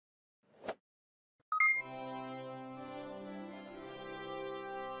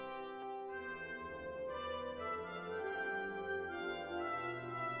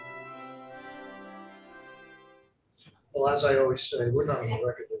Well, as I always say, we're not on the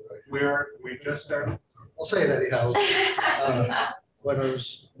record, right? We just started. I'll say it anyhow. When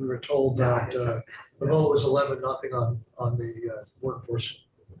we were told that the vote was 11-0 on the workforce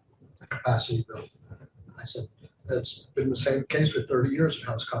capacity bill, I said that's been the same case for 30 years in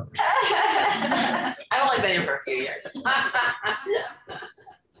House Congress. I've only been here for a few years.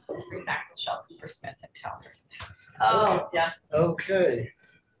 Bring back the shelf for Smith and Telford. Oh, yes. Okay.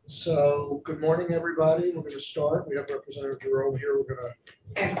 So, good morning, everybody. We're going to start. We have Representative Jerome here. We're going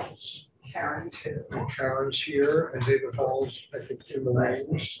to. And Karen, too. And Karen's here, and David Hall's, I think, in the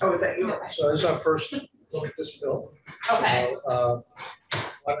wings. Oh, is that you? So, this is our first look at this bill. Okay.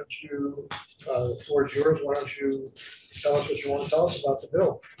 Why don't you, the floor is yours. Why don't you tell us what you want to tell us about the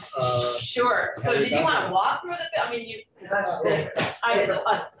bill? Sure. So, did you want to walk through the bill? I mean,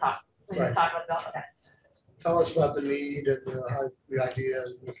 let's talk. Let's talk about the bill. Okay. Tell us about the need and the idea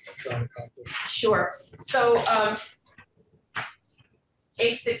and what you're trying to accomplish. Sure. So,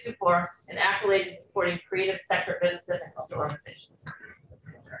 H.624, an act related to supporting creative sector businesses and cultural organizations.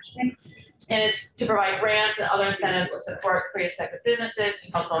 And it's to provide grants and other incentives to support creative sector businesses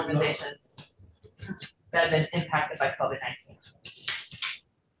and cultural organizations that have been impacted by COVID-19.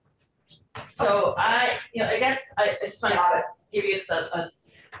 So I guess I just want to give you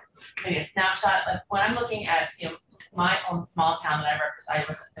maybe a snapshot. Like when I'm looking at my own small town that I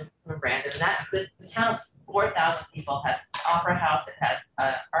was from Brandon, and that the town of 4,000 people has opera house, it has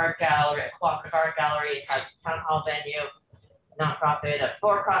an art gallery, a cooperative art gallery, it has a town hall venue, nonprofit, a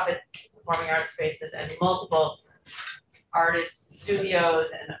for-profit performing arts spaces, and multiple artists, studios,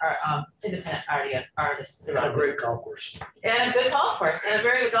 and independent artists. And a great golf course. And a good golf course, and a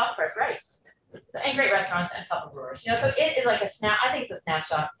very good golf course, right? And great restaurants and a couple brewers. So it is like I think it's a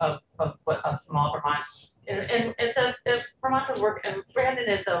snapshot of small Vermont. And Vermont's a work, and Brandon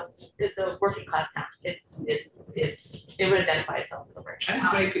is a working class town. It would identify itself as a working. And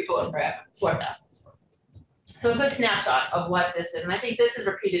how many people in Brandon? 4,000. So a good snapshot of what this is, and I think this is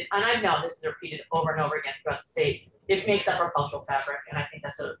repeated, and I know this is repeated over and over again throughout the state. It makes up our cultural fabric, and I think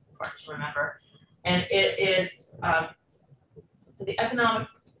that's so important to remember. And it is so the economic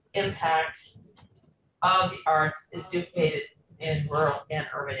impact of the arts is duplicated in rural and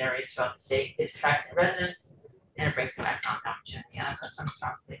urban areas throughout the state. It attracts residents and it brings new economic opportunity. And I'm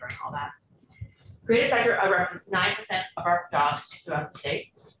strongly favoring all that. Creative sector represents 9% of our jobs throughout the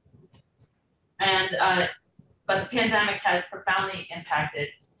state. And but the pandemic has profoundly impacted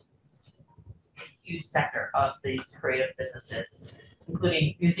a huge sector of these creative businesses,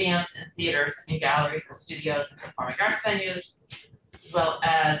 including museums and theaters and galleries and studios and performing arts venues, as well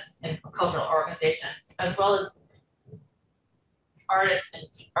as in cultural organizations, as well as artists and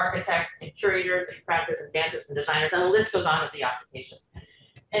architects and curators and crafters and dancers and designers, and the list goes on of the occupations.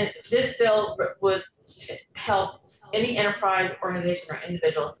 And this bill would help any enterprise, organization, or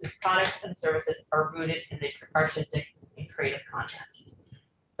individual whose products and services are rooted in the artistic and creative content.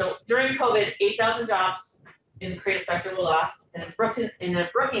 So during COVID, 8,000 jobs in the creative sector were lost, and the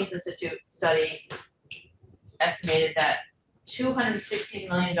Brookings Institute study estimated that $260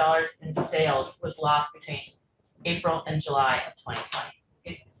 million in sales was lost between April and July of 2020.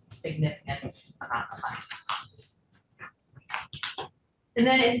 It's a significant amount of money. And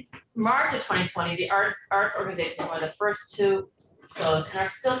then in March of 2020, the arts organizations were the first to close and are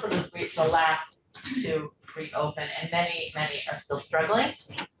still some of the last to reopen, and many are still struggling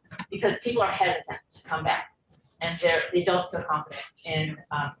because people are hesitant to come back, and they don't feel confident in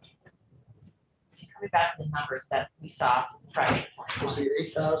coming back to the numbers that we saw prior to 2020. Was the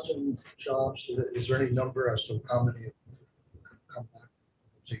 8,000 jobs, is there any number as to how many have come back?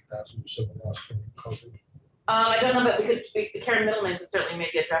 8,000 so lost from COVID? I don't know, but Karen Middleman could certainly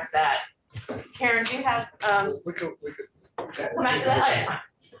maybe address that. Karen, do you have? We could come back to that.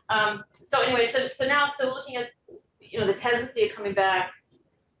 So anyway, so looking at this hesitancy of coming back,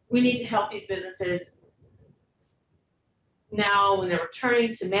 we need to help these businesses now when they're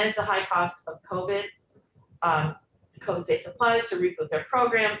returning to manage the high cost of COVID, COVID-safe supplies, to reboot their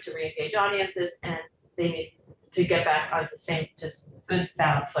programs, to re-engage audiences, and they need to get back on the same just good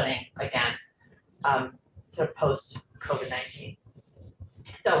sound footing again. Sort of post COVID-19.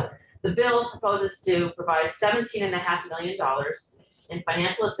 So the bill proposes to provide $17.5 million in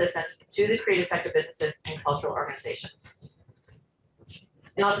financial assistance to the creative sector businesses and cultural organizations.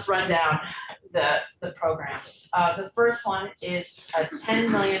 And I'll just run down the programs. The first one is a $10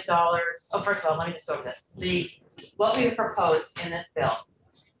 million. Oh, first of all, let me just go over this. What we propose in this bill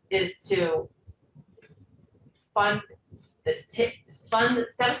is to fund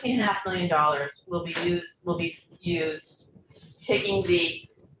 $17.5 million will be used taking the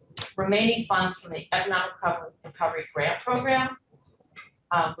remaining funds from the Economic Recovery Grant Program,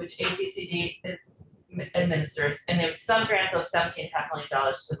 which ACCD administers, and they would sub-grant those $17.5 million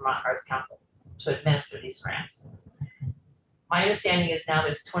to the Vermont Arts Council to administer these grants. My understanding is now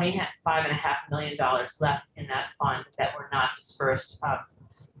there's $25.5 million left in that fund that were not dispersed.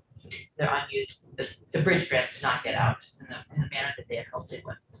 They're unused. The bridge grants did not get out in the manner that they had hoped it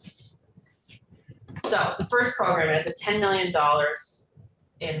would. So the first program is a $10 million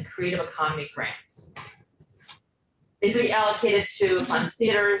in creative economy grants. These will be allocated to fund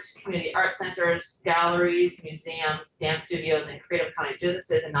theaters, community art centers, galleries, museums, dance studios, and creative economy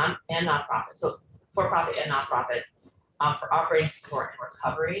businesses and nonprofit. So for-profit and nonprofit for operating support and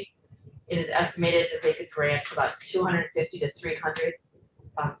recovery. It is estimated that they could grant about 250 to 300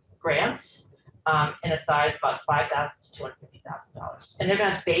 grants in a size about $5,000 to $250,000. And they're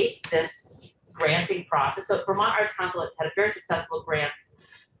going to base this granting process. So Vermont Arts Council had a very successful grant,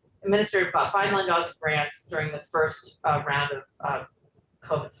 administered about $5 million of grants during the first round of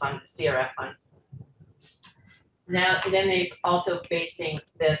COVID funds, CRF funds. Now, then they're also basing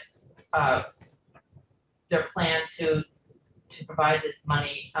this, their plan to provide this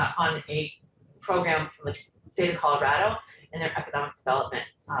money on a program from the state of Colorado and their economic development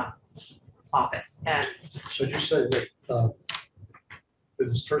office. And So you say that for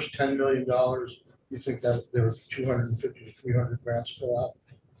this first $10 million, you think that there are 250 to 300 grants go out?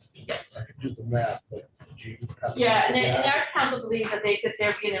 Yeah. I could do the math, but do you have yeah, and the the Arts Council believes that they could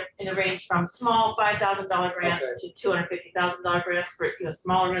be in a range from small $5,000 grants to $250,000 grants for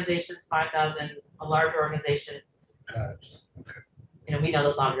small organizations, 5,000, a larger organization. Got it. Okay. We know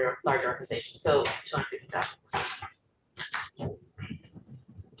those larger organizations, so 250,000.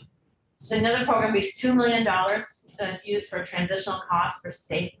 So another program would be $2 million used for transitional costs for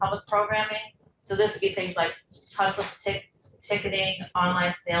safe public programming. So this would be things like touchless ticketing,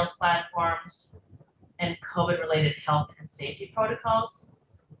 online sales platforms, and COVID-related health and safety protocols.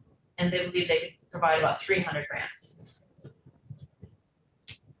 And they believe they could provide about 300 grants.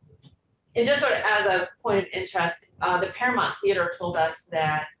 And just sort of as a point of interest, the Paramount Theater told us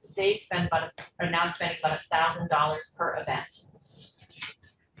that they are now spending about $1,000 per event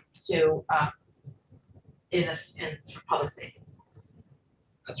to for public safety.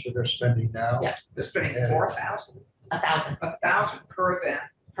 That's what they're spending now? Yeah. They're spending Yeah. 4,000. 1,000 1,000 per event.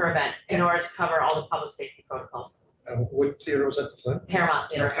 per event in order to cover all the public safety protocols. What theater was that? The Paramount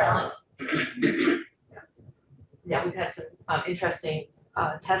Theater, Paramount. Yeah, we've had some interesting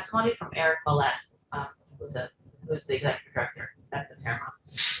testimony from Eric Millette, who's the executive director at the Paramount.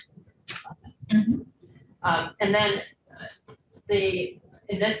 And then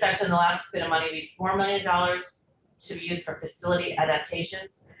in this section, the last bit of money would be $4 million to be used for facility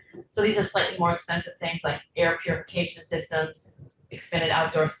adaptations. So these are slightly more expensive things like air purification systems, expanded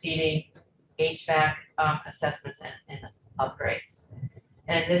outdoor seating, HVAC assessments, and upgrades.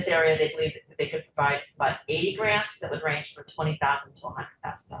 And in this area, they believe that they could provide about 80 grants that would range from $20,000 to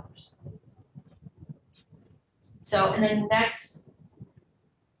 $100,000. So, and the next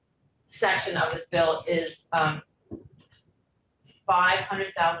section of this bill is $500,000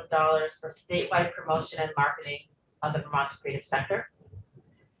 for statewide promotion and marketing of the Vermont creative sector.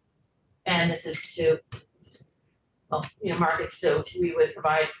 And this is to, market. So we would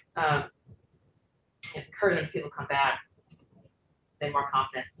provide encouragement people come back, then more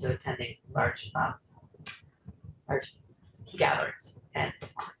confidence to attending large gatherings and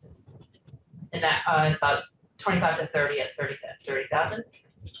performances. And that about 25 to 30 at 30,000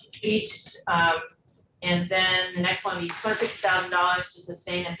 each. And then the next one would be $250,000 to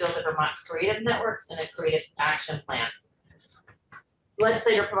sustain and build the Vermont Creative Network and a Creative Action Plan. The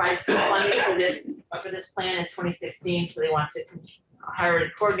legislature provided funding for this plan in 2016, so they want to hire a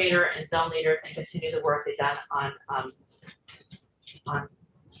coordinator and zone leaders and continue the work they've done on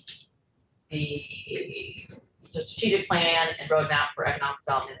the strategic plan and roadmap for economic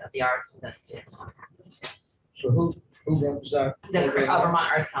development of the arts in the state of Vermont. So who runs that? The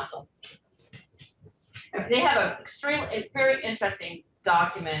Vermont Arts Council. They have a very interesting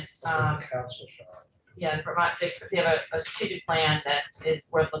document. Council shop. Yeah, the Vermont, they have a strategic plan that is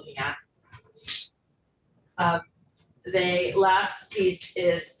worth looking at. The last piece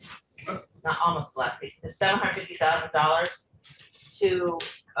is not almost the last piece. Is $750,000 to,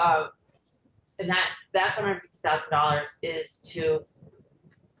 and that $750,000 is to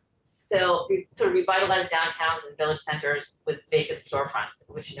revitalize downtowns and village centers with vacant storefronts,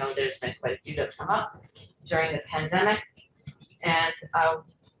 which there's been quite a few that have come up during the pandemic, and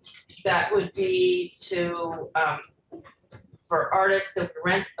that would be to for artists that would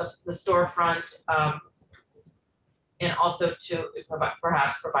rent the storefront and also to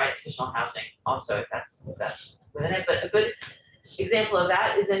perhaps provide additional housing also if that's within it. But a good example of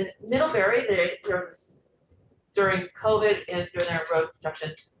that is in Middlebury. There was during COVID and during their road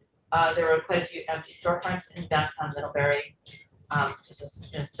construction, there were quite a few empty storefronts in downtown Middlebury,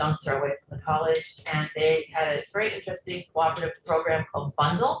 just a stone's throw away from the college, and they had a very interesting cooperative program called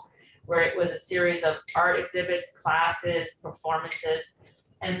Bundle, where it was a series of art exhibits, classes, performances,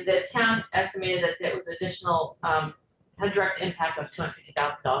 and the town estimated that there was additional had a direct impact of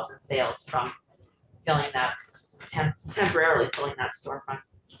 $250,000 in sales from filling that temporarily filling that storefront.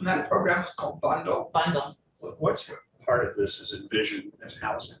 And that program is called Bundle. What's part of this is envisioned as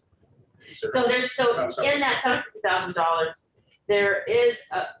housing? So there's in that $250,000, there is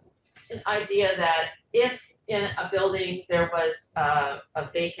an idea that if in a building there was a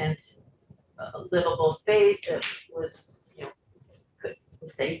vacant, livable space that was,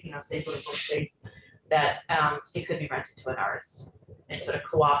 safe livable space, that it could be rented to an artist and sort of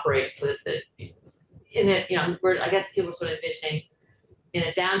cooperate with I guess people were sort of envisioning in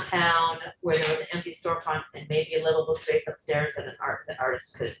a downtown where there was an empty storefront and maybe a livable space upstairs that an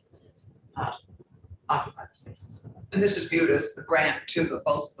artist could occupy the spaces. And this is viewed as a grant to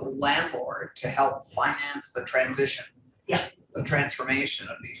both the landlord to help finance the transition. Yeah. The transformation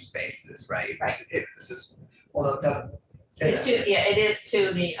of these spaces, right? Right. This is, although it doesn't say that. It is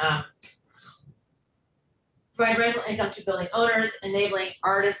to the provide rental income to building owners, enabling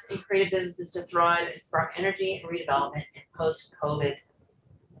artists and creative businesses to thrive and spark energy and redevelopment in post-COVID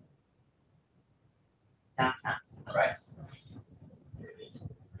downtowns. Right.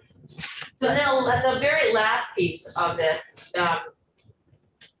 So then the very last piece of this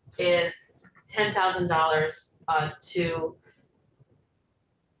is $10,000 to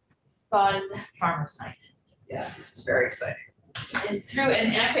fund Farmers Night. Yes, this is very exciting. And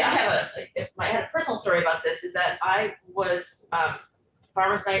actually I had a personal story about this, is that I was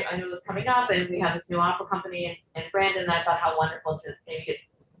Farmers Night, I knew it was coming up, and we have this new opera company in Brandon, and I thought how wonderful to maybe get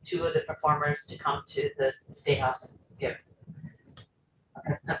two of the performers to come to the State House and give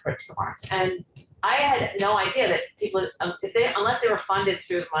a performance. And I had no idea that people, unless they were funded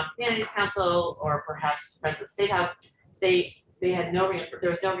through the Vermont Humanities Council or perhaps Friends of the State House, they had there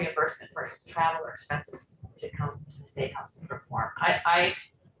was no reimbursement for travel or expenses to come to the State House and perform. I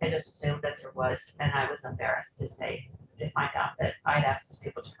had just assumed that there was, and I was embarrassed to find out that I'd asked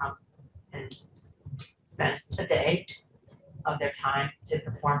people to come and spend a day of their time to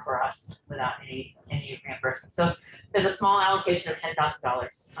perform for us without any reimbursement. So there's a small allocation of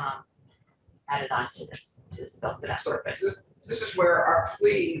 $10,000 added on to this bill for that purpose. This is where our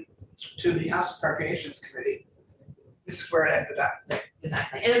plea to the House Appropriations Committee, this is where it ended up.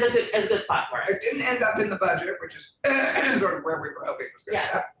 Exactly, and it's a good spot for it. It didn't end up in the budget, which is sort of where we were hoping it was going to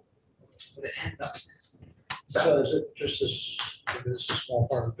end up. But it ended up. So is it just this is a small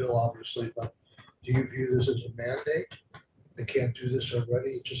part of the bill, obviously, but do you view this as a mandate? They can't do this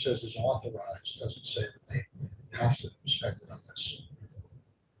already? It just says it's authorized, doesn't say that they have to spend it on this.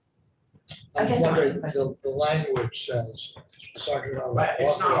 I I'm guess wondering, that the language says, Sergeant, But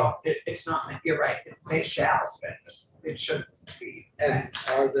it's not, you're right, they shall spend this, it shouldn't be. and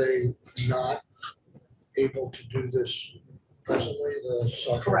are they not able to do this presently, the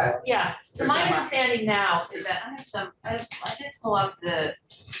Sergeant? Correct. Yeah, so There's my no money. understanding now is that I did pull up the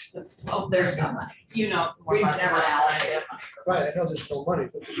There's no money. more We've about this never than I do. allocated money for Right, I know there's no money,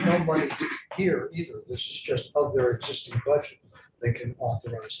 but there's no money here either. This is just of their existing budget. They can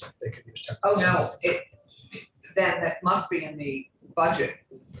authorize it, they can use 10,000. Oh, no, then that must be in the budget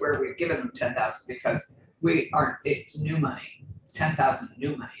where we've given them 10,000 because it's new money. It's 10,000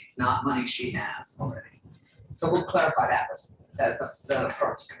 new money. It's not money she has already. So we'll clarify that with the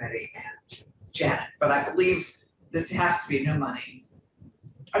Appropriations Committee and Janet, but I believe this has to be new money.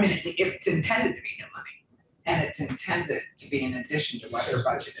 I mean, it's intended to be new money and it's intended to be in addition to what their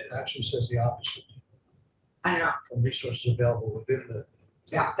budget It is. actually says the opposite, I know, from resources available within the,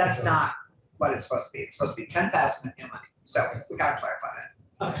 yeah, that's not what it's supposed to be. It's supposed to be 10,000 of new money. So we gotta clarify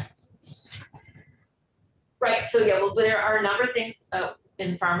that. Right, so yeah, well, there are a number of things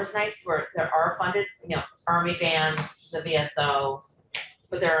in Farmers Night where there are funded, Army bands, the VSO,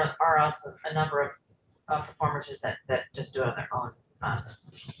 but there are also a number of performers that just do it on their own.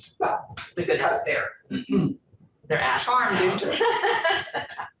 Well, The goodness, Because they're asked. charmed into it.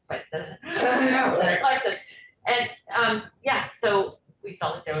 Quite said it. I know. They're quite said. And yeah, so we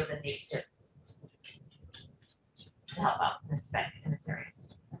felt that there was a need to help out in this area.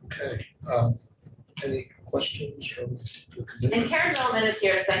 okay. Any questions from the committee? And Karen Millman is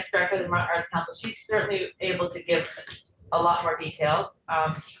here, thanks director of the Vermont Arts Council. She's certainly able to give a lot more detail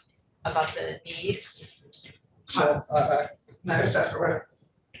about the need. So not assessor, whatever.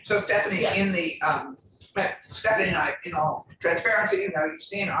 So Stephanie, Yeah. in the, Stephanie and I, in all transparency, you've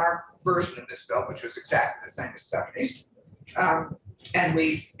seen our version of this bill, which was exactly the same as Stephanie's. And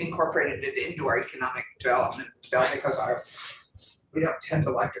we incorporated it into our economic development bill because we don't tend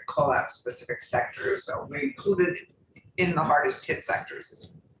to like to call out specific sectors, so we included it in the hardest hit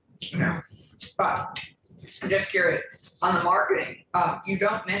sectors. But I'm just curious, on the marketing, you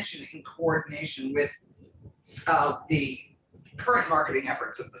don't mention in coordination with the current marketing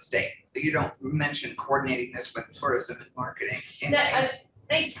efforts of the state. You don't mention coordinating this with tourism and marketing. I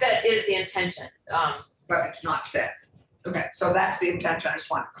think that is the intention. But it's not said. Okay, so that's the intention. I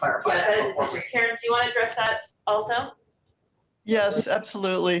just want to clarify Yeah, that is the before intention. Karen, do you want to address that also? Yes,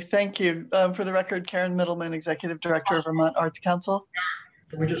 absolutely. Thank you. For the record, Karen Middleman, Executive Director of Vermont Arts Council.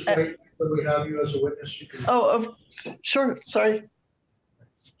 can we just wait when we have you as a witness? You can. Oh, sure. Sorry.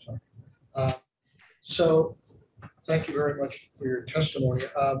 So thank you very much for your testimony.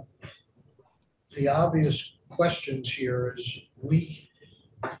 The obvious questions here is we,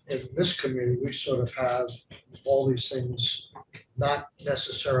 in this committee, we sort of have all these things not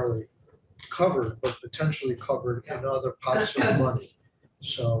necessarily covered, but potentially covered in other pots of money.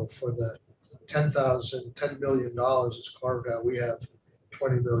 So for the $10 million is carved out, we have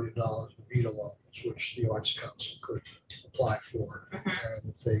 $20 million of VETA loans, which the Arts Council could apply for.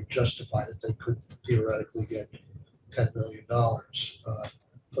 And if they justified it, they could theoretically get $10 million.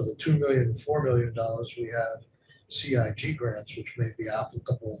 For the $2 million and $4 million, we have CIG grants, which may be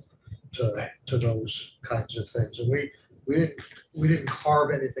applicable to those kinds of things. And we didn't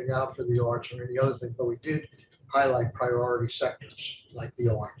carve anything out for the arts or any other thing, but we did highlight priority sectors like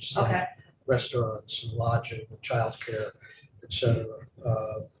the arts, Okay. like restaurants and lodging and childcare, et cetera.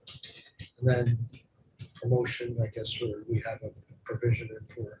 And then promotion, I guess, where we have a provision in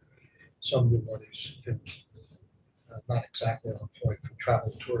for some new monies, and not exactly on point for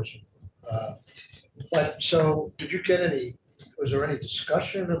travel and tourism. But so did you get was there any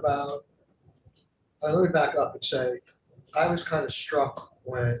discussion about, let me back up and say, I was kind of struck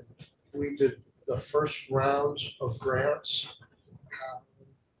when we did the first rounds of grants.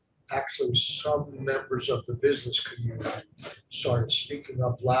 Actually, some members of the business community started speaking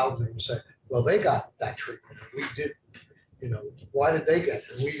up loudly and saying, well, they got that treatment, and we didn't. Why did they get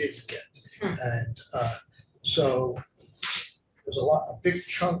it and we didn't get? And so there's a big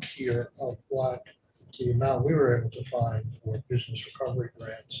chunk here of what the amount we were able to find for business recovery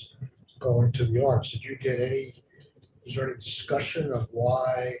grants going to the arts. Did you get is there any discussion of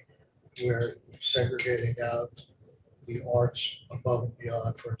why we're segregating out the arts above and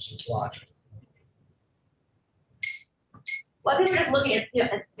beyond, for instance, lodging? Well, I think we're just looking at,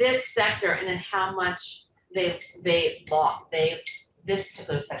 at this sector and then how much they lost, this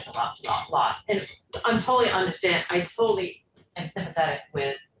particular section lost. And I totally am sympathetic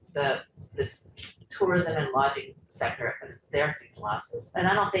with the tourism and lodging sector and their losses. And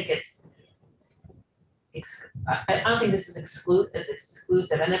I don't think I don't think this is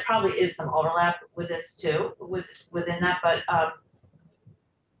exclusive, and there probably is some overlap with this too, within that. But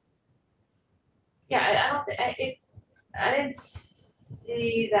yeah, I didn't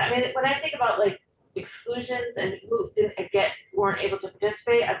see that. I mean, when I think about like exclusions and who weren't able to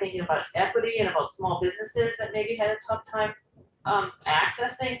participate, I'm thinking about equity and about small businesses that maybe had a tough time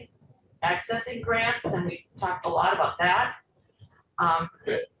accessing grants, and we talked a lot about that.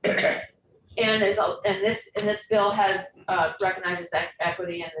 And this bill has recognizes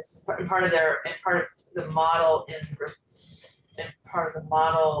equity, and this is part of the model in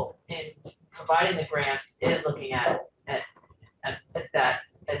providing the grants is looking at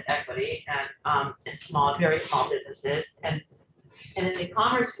equity and very small businesses, and in the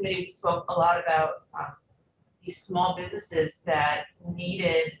Commerce Committee we spoke a lot about these small businesses that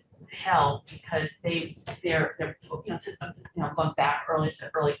needed help because they're going back early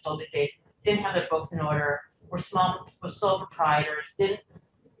COVID days, didn't have their books in order, were sole proprietors,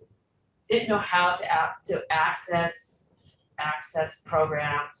 didn't know how to access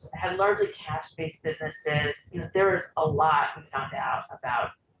programs, had largely cash-based businesses. There was a lot we found out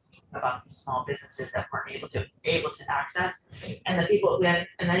about these small businesses that weren't able to access, and the people then,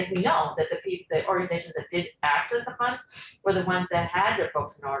 and I think we know that the organizations that did access the funds were the ones that had their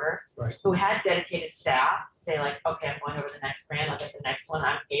books in order, right, who had dedicated staff to say like, okay, I'm going over the next grant, I'll get the next one,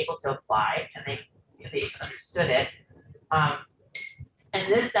 I'm able to apply, and they understood it. And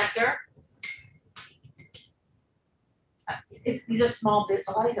this sector, these are small,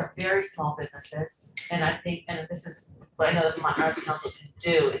 a lot of these are very small businesses, and I think, and this is what I know that Vermont Arts Council can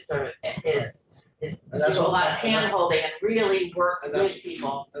do is sort of do a lot of hand holding and really work with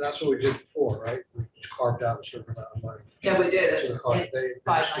people. And that's what we did before, right? We carved out a certain amount of money. Yeah, we did to it. the cause. It's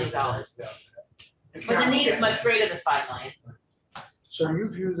They $5 million. Yeah. But the need is much greater than 5 million. So you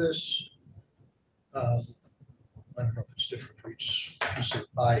view this, I don't know if it's different for each piece of the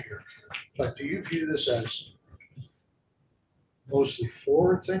pie here, but do you view this as mostly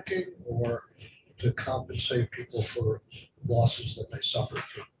forward thinking or to compensate people for losses that they suffer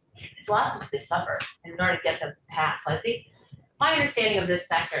through? It's losses they suffer in order to get them past. So I think my understanding of this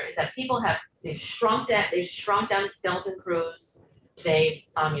sector is that people they've shrunk down skeleton crews. They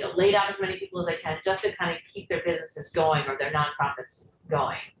laid off as many people as they can just to kind of keep their businesses going or their nonprofits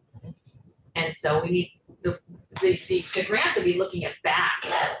going. And so we need the grants will be looking at back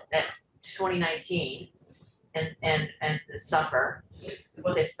at 2019 and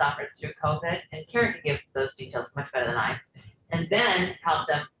what they've suffered through COVID. And Karen can give those details much better than I. And then help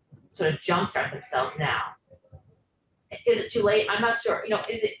them sort of jumpstart themselves now. Is it too late? I'm not sure.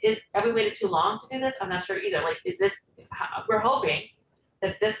 Have we waited too long to do this? I'm not sure either. Like, we're hoping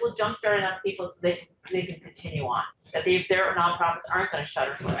that this will jumpstart enough people so they can continue on. That their nonprofits aren't going to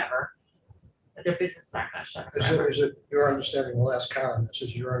shutter forever. That their businesses aren't going to shutter forever. Is it your understanding? We'll ask Karen. This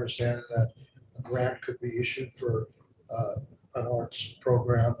is your understanding that a grant could be issued for an arts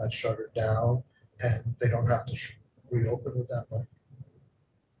program that's shuttered down, and they don't have to reopen with that money.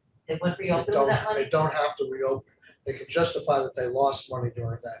 They wouldn't reopen with that money. They don't have to reopen. They can justify that they lost money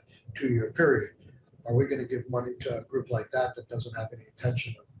during that 2-year period. Are we going to give money to a group like that doesn't have any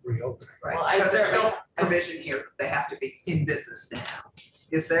intention of reopening? Right, Well, because there's no provision here that they have to be in business now.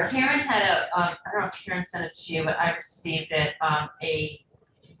 Is there? Karen had I don't know if Karen sent it to you, but I received it, a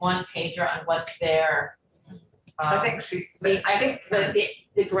 1-pager on what their. I think she's, I think.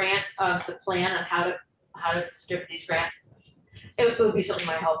 The grant of the plan on how to distribute these grants. It would be certainly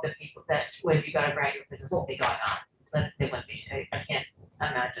my hope that if you got a grant, your business will be going on. But they wouldn't be, I can't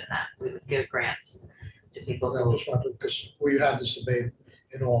imagine that we would give grants to people That who. was wondering, because we have this debate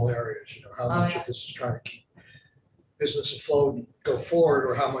in all areas, how much yeah. of this is trying to keep business afloat and go forward,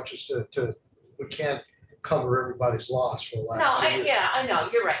 or how much is we can't cover everybody's loss for the last No, 2 years. I know,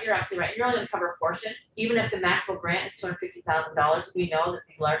 you're right, you're absolutely right. You're only gonna cover a portion, even if the maximum grant is $250,000, we know that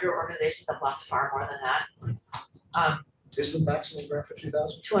these larger organizations have lost far more than that. Is the maximum grant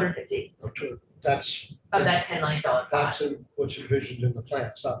 50,000? 250 That's. of that $10 million That's cost. what's envisioned in the plan.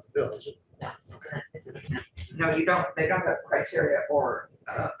 It's not the bill, is it? No, Okay. it's a- No, they don't have criteria or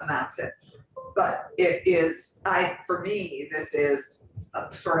amounts in. But it is, for me, this is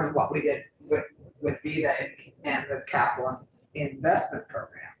sort of what we did with VITA and the capital investment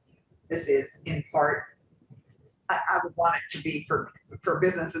program. This is in part, I would want it to be for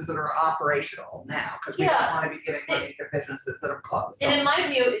businesses that are operational now, because we don't Yeah. want to be giving money to businesses that have closed. And in my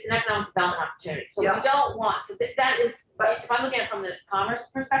view, it's an economic development opportunity, so Yeah. we don't want, that is, But- if I'm looking at it from the commerce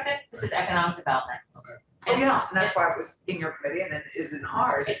perspective, this is economic development. Oh, yeah, and that's why it was in your committee and it is in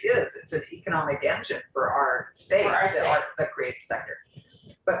ours. It's an economic engine for our state, For our state. the creative sector.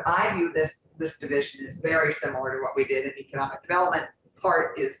 But I view this division is very similar to what we did in economic development.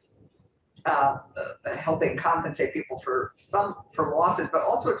 Part is helping compensate people for losses, but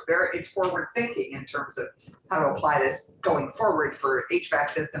also it's forward thinking in terms of how to apply this going forward for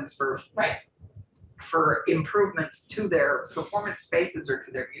HVAC systems, Right. for improvements to their performance spaces or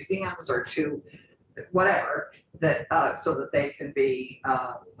to their museums or to whatever, that so that they can be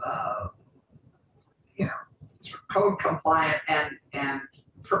code compliant and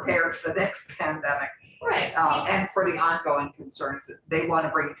prepared for the next pandemic. Right. And for the ongoing concerns that they want to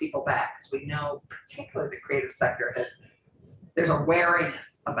bring people back, because we know particularly the creative sector there's a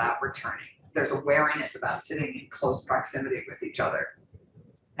wariness about returning. There's a wariness about sitting in close proximity with each other.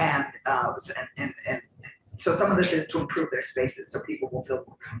 And so some of this is to improve their spaces so people will feel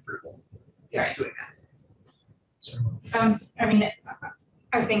more comfortable doing that. So, I mean,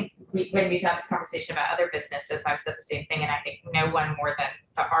 I think when we've had this conversation about other businesses, I've said the same thing, and I think no one more than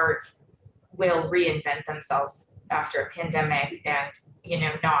the arts will reinvent themselves after a pandemic and,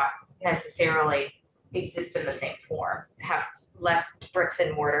 not necessarily exist in the same form, have less bricks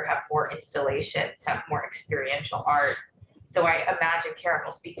and mortar, have more installations, have more experiential art. So I imagine Karen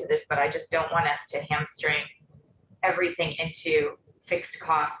will speak to this, but I just don't want us to hamstring everything into fixed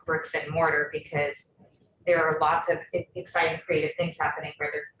cost bricks and mortar, because there are lots of exciting creative things happening where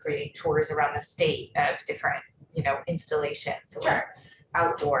they're creating tours around the state of different, installations or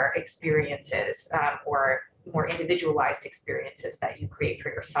outdoor experiences, or more individualized experiences that you create for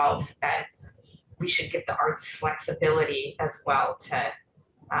yourself. And we should give the arts flexibility as well to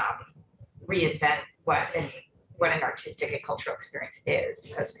reinvent what an artistic and cultural experience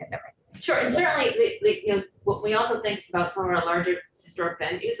is post-pandemic. Sure, and certainly, what we also think about some of our larger historic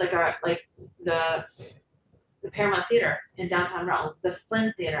venues, like the Paramount Theater in downtown Rutland, the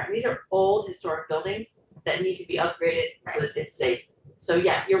Flynn Theater. And these are old historic buildings that need to be upgraded so that it's safe. So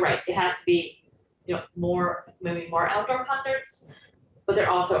yeah, you're right. It has to be, maybe more outdoor concerts, but there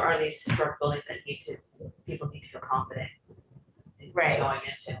also are these historic buildings that people need to feel confident in going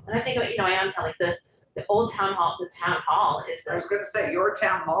into. And I think, I am telling the old town hall is. I was gonna say, your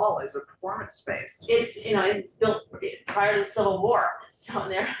town hall is a performance space. It's built prior to the Civil War, so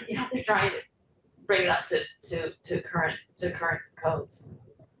they're trying to bring it up to current codes.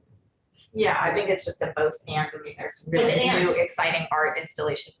 Yeah, I think it's just a both and. I mean, there's really new exciting art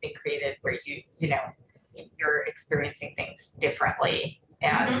installations being created where you're experiencing things differently.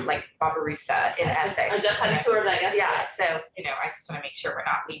 And like Barbarossa in Essex. I just had a tour of that yesterday. Yeah, so I just want to make sure we're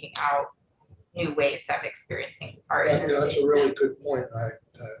not leaving out new ways of experiencing art. That's a really good point.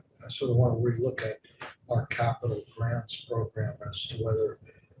 I sort of want to relook at our capital grants program as to whether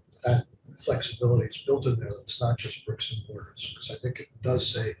that flexibility is built in there. It's not just bricks and mortars, because I think it does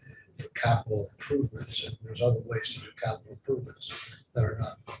say for capital improvements, and there's other ways to do capital improvements that are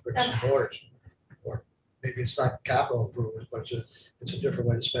not bricks and mortars. Or maybe it's not capital improvements, but it's a different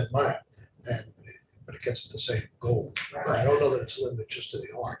way to spend money, but it gets to the same goal. Right. I don't know that it's limited just to the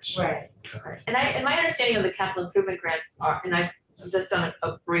arts. Right. And my understanding of the capital improvement grants are, and I've just done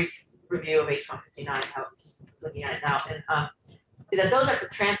a brief review of H.624, how it's looking at it now, and is that those are for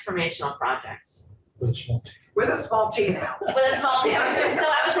transformational projects. With a small team. With a small team now. With a small team. So I was thinking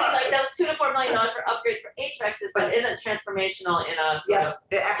like those $2 to $4 million for upgrades for HVAC system isn't transformational in a sort of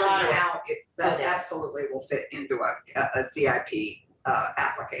Actually now that Okay. absolutely will fit into a CIP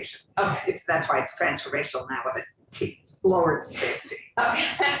application. Okay. That's why it's transformational now with a T, lower base T.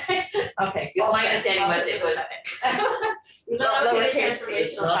 Okay. Okay. My understanding was it was. It's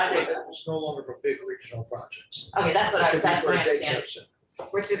Transformational not projects. it's no longer for big regional projects. Okay, that's It could be for my a daycare understanding. center.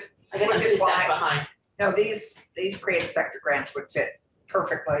 Which is, I guess I'm which 2 is steps why- behind. no, these creative sector grants would fit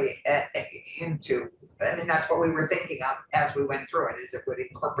perfectly into, I mean, that's what we were thinking of as we went through it, is it would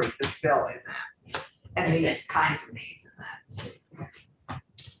incorporate this bill in that. And I see. these kinds of needs in that.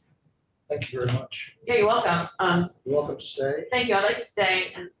 Thank you very much. Yeah, you're welcome. You're welcome to stay. Thank you. I'd like to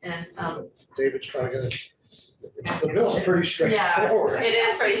stay and David's probably gonna, the bill's pretty straightforward. it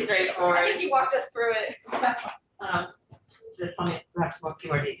is pretty I straightforward. think you walked us through it. There's probably perhaps a few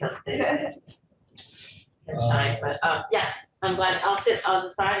more details there. Can shine, but yeah, I'm glad. I'll sit on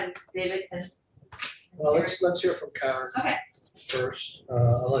the side and David can. Well, let's hear from Karen Okay. first,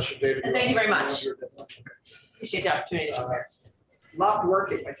 unless you're David. And thank you very much. Okay. Appreciate the opportunity. to share. Loved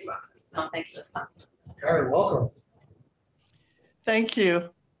working with you on this. No, thank you. That's fun. Karen, welcome. Thank you.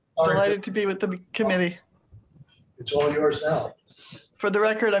 All right, Delighted to be with the committee. it's all yours now. For the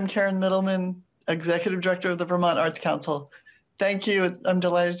record, I'm Karen Middleman, Executive Director of the Vermont Arts Council. Thank you. I'm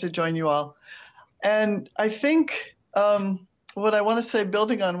delighted to join you all. And I think what I want to say,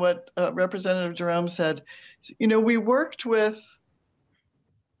 building on what Representative Jerome said, we worked with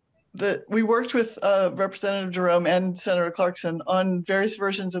Representative Jerome and Senator Clarkson on various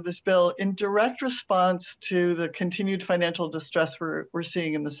versions of this bill in direct response to the continued financial distress we're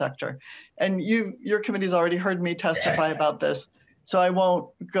seeing in the sector. And your committee's already heard me testify about this, so I won't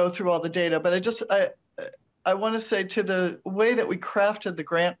go through all the data, but I want to say, to the way that we crafted the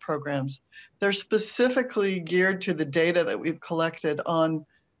grant programs, they're specifically geared to the data that we've collected on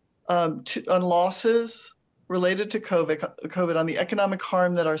losses related to COVID, on the economic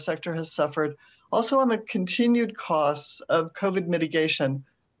harm that our sector has suffered, also on the continued costs of COVID mitigation,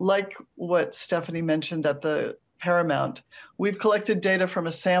 like what Stephanie mentioned at the Paramount. We've collected data from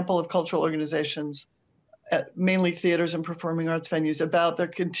a sample of cultural organizations, mainly theaters and performing arts venues, about the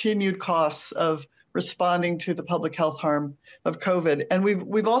continued costs of responding to the public health harm of COVID. And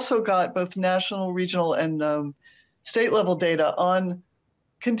we've also got both national, regional, and state level data on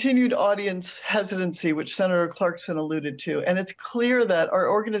continued audience hesitancy, which Senator Clarkson alluded to. And it's clear that our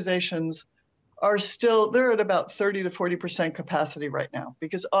organizations are they're at about 30 to 40% capacity right now,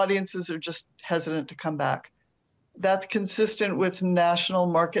 because audiences are just hesitant to come back. That's consistent with national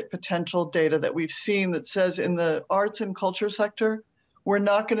market potential data that we've seen that says in the arts and culture sector, we're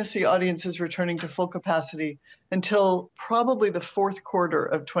not going to see audiences returning to full capacity until probably the fourth quarter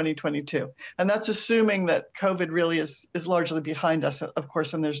of 2022. And that's assuming that COVID really is largely behind us, of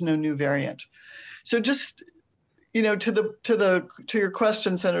course, and there's no new variant. So just, to your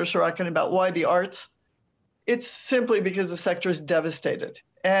question, Senator Sorokin, about why the arts, it's simply because the sector is devastated,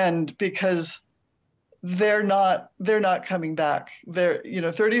 and because they're not coming back. 30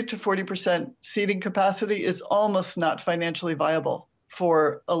 to 40% seating capacity is almost not financially viable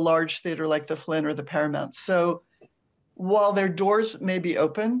for a large theater like the Flynn or the Paramount. So while their doors may be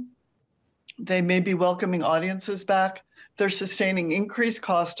open, they may be welcoming audiences back, they're sustaining increased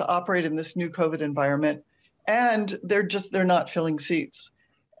costs to operate in this new COVID environment, and they're not filling seats.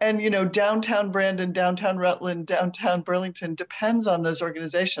 And, you know, downtown Brandon, downtown Rutland, downtown Burlington depends on those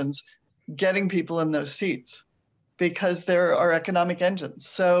organizations getting people in those seats because there are economic engines.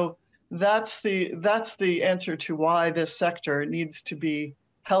 So that's the answer to why this sector needs to be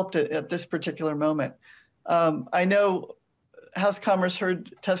helped at this particular moment. I know House Commerce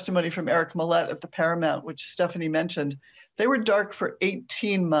heard testimony from Eric Millett at the Paramount, which Stephanie mentioned. They were dark for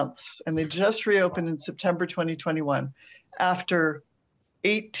 18 months, and they just reopened in September 2021 after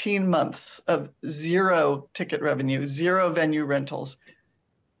 18 months of zero ticket revenue, zero venue rentals.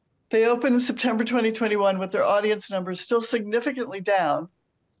 They opened in September 2021 with their audience numbers still significantly down.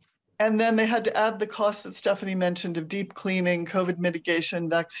 And then they had to add the costs that Stephanie mentioned of deep cleaning, COVID mitigation,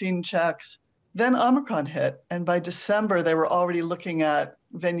 vaccine checks. Then Omicron hit, and by December, they were already looking at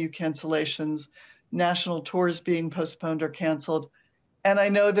venue cancellations, national tours being postponed or canceled. And I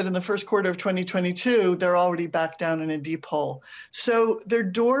know that in the first quarter of 2022, they're already back down in a deep hole. So their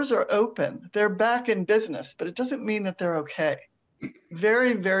doors are open. They're back in business, but it doesn't mean that they're okay.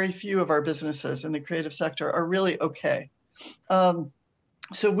 Very, very few of our businesses in the creative sector are really okay.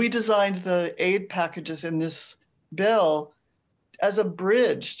 So we designed the aid packages in this bill as a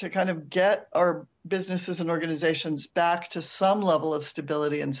bridge to kind of get our businesses and organizations back to some level of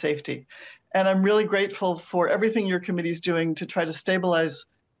stability and safety. And I'm really grateful for everything your committee is doing to try to stabilize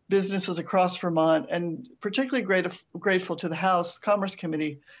businesses across Vermont, and particularly grateful to the House Commerce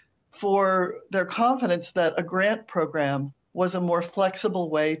Committee for their confidence that a grant program was a more flexible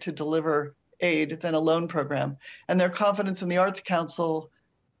way to deliver aid than a loan program, and their confidence in the Arts Council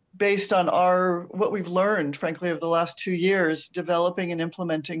based on what we've learned, frankly, over the last 2 years, developing and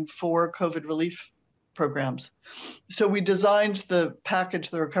implementing 4 COVID relief programs. So we designed the package,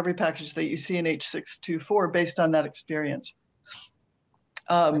 the recovery package that you see in H.624 based on that experience.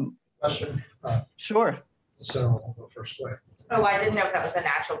 Question? Sure. So I'll go first. Go ahead. Oh, I didn't know if that was a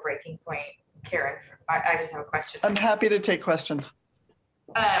natural breaking point, Karen. I just have a question. I'm happy to take questions.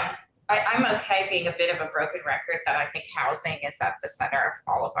 I'm okay being a bit of a broken record that I think housing is at the center of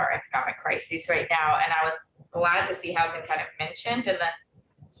all of our economic crises right now. And I was glad to see housing kind of mentioned in the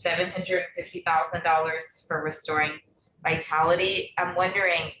 $750,000 for restoring vitality. I'm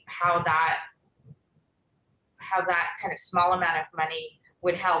wondering how that kind of small amount of money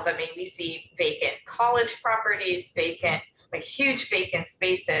would help. I mean, we see vacant college properties, huge vacant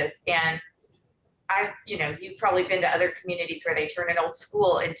spaces, and you've probably been to other communities where they turn an old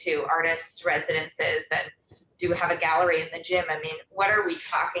school into artists' residences and do have a gallery in the gym. I mean, what are we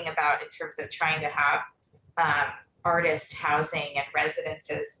talking about in terms of trying to have artist housing and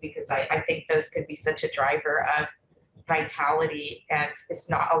residences? Because I think those could be such a driver of vitality, and it's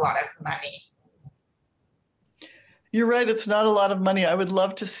not a lot of money. You're right, it's not a lot of money. I would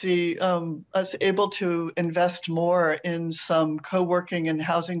love to see us able to invest more in some co-working and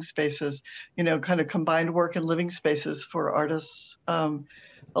housing spaces, kind of combined work and living spaces for artists,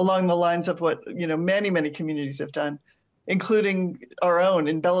 along the lines of what, many, many communities have done, including our own.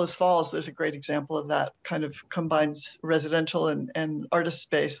 In Bellows Falls, there's a great example of that kind of combines residential and artist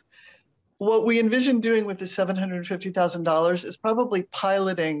space. What we envision doing with the $750,000 is probably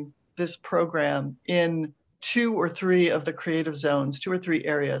piloting this program in 2 or 3 of the creative zones, 2 or 3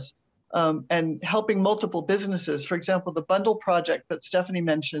 areas, and helping multiple businesses. For example, the bundle project that Stephanie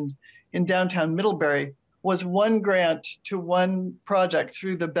mentioned in downtown Middlebury was 1 grant to 1 project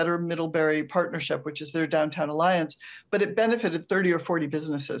through the Better Middlebury Partnership, which is their downtown alliance, but it benefited 30 or 40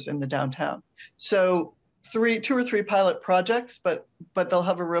 businesses in the downtown. So 2 or 3 pilot projects, but they'll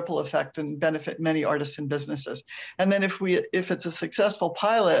have a ripple effect and benefit many artists and businesses. And then if it's a successful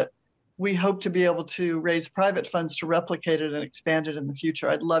pilot, we hope to be able to raise private funds to replicate it and expand it in the future.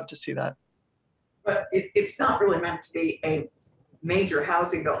 I'd love to see that. But it's not really meant to be a major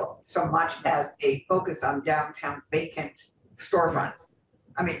housing bill so much as a focus on downtown vacant storefronts.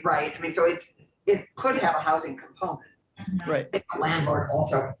 I mean, right. I mean, so it could have a housing component. Right. If the landlord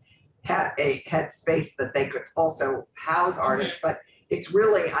also had space that they could also house artists, but it's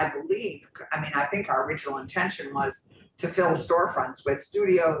really, I think our original intention was to fill storefronts with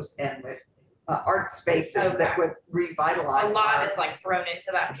studios and with art spaces that would revitalize. A lot art. is thrown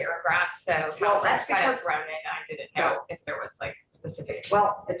into that paragraph, so that's kind of thrown in. I didn't know if there was specific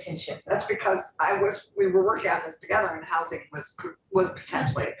attention to that's that. because we were working on this together, and housing was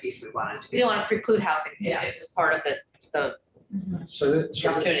potentially a piece we wanted to We don't want to preclude housing if it was part of the So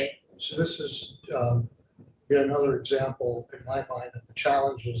opportunity. So this is yet another example in my mind of the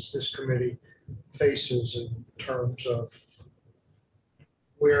challenges this committee faces in terms of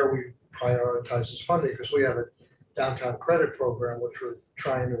where we prioritize this funding, because we have a downtown credit program, which we're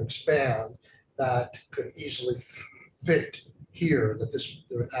trying to expand, that could easily fit here, that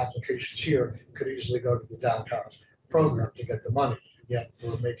the applications here could easily go to the downtown program to get the money. Yet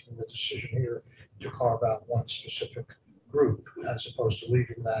we're making the decision here to carve out one specific group as opposed to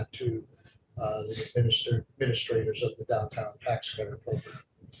leaving that to the administrators of the downtown tax credit program.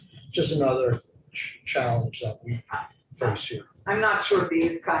 Just another challenge that we face here. I'm not sure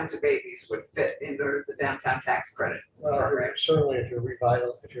these kinds of babies would fit into the downtown tax credit program. Certainly if you're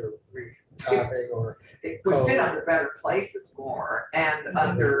rehabbing or It would fit under better places more and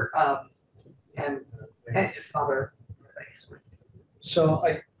under and some other things. So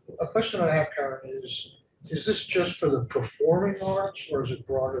a question I have, Karen, is this just for the performing arts or is it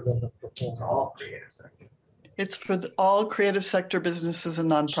broader than the performing? All creative sector. It's for all creative sector businesses and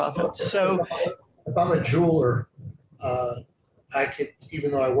nonprofits. So if I'm a jeweler, I could,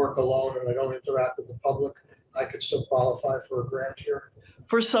 even though I work alone and I don't interact with the public, I could still qualify for a grant here?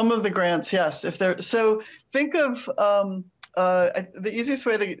 for some of the grants, yes. If they're, so think of, the easiest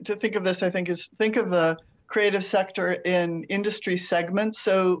way to think of this, I think, is think of the creative sector in industry segments.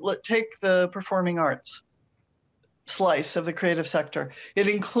 So take the performing arts slice of the creative sector. It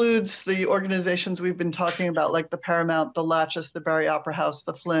includes the organizations we've been talking about, like the Paramount, the Latches, the Barry Opera House,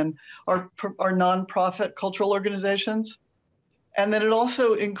 the Flynn, our nonprofit cultural organizations. And then it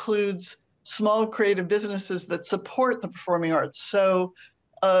also includes small creative businesses that support the performing arts. So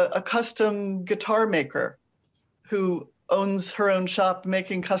a custom guitar maker who owns her own shop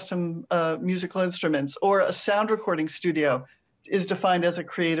making custom musical instruments, or a sound recording studio is defined as a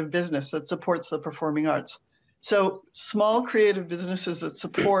creative business that supports the performing arts. So small creative businesses that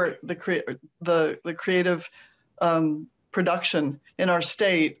support the creative production in our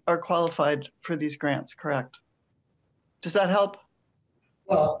state are qualified for these grants, correct? Does that help?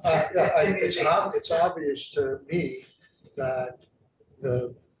 Well, it's obvious to me that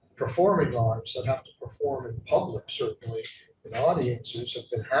the performing arts that have to perform in public, certainly in audiences, have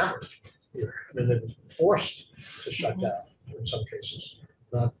been hammered here. I mean, they've been forced to shut down in some cases,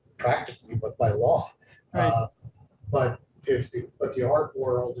 not practically, but by law. Right. But the art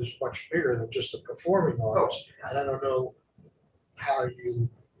world is much bigger than just the performing arts, and I don't know how you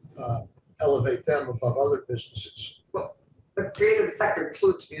elevate them above other businesses. Well, the creative sector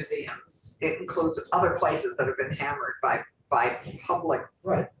includes museums. It includes other places that have been hammered by public.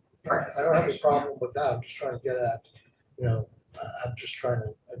 Right. I don't have a problem with that. I'm just trying to get at, I'm just trying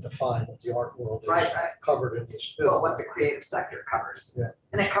to define what the art world is covered in this bill. Well, what the creative sector covers. Yeah.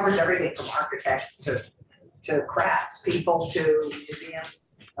 And it covers everything from architects to crafts people, to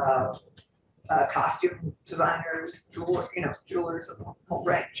museums, costume designers, jewelers, and the whole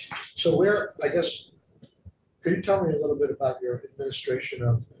range. So could you tell me a little bit about your administration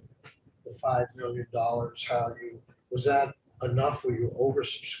of the $5 million? Was that enough? Were you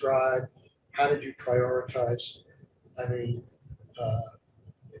oversubscribed? How did you prioritize? I mean,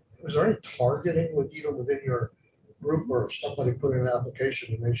 was there any targeting even within your group, or if somebody put in an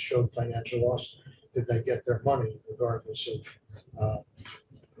application and they showed financial loss, did they get their money regardless of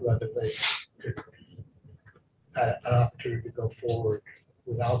whether they could had an opportunity to go forward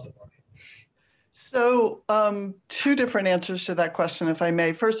without the money? So two different answers to that question, if I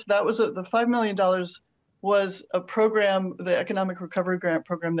may. First, that was the $5 million was a program, the Economic Recovery Grant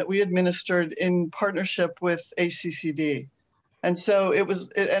Program, that we administered in partnership with ACCD. And so it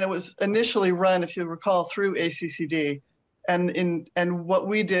was initially run, if you recall, through ACCD. And what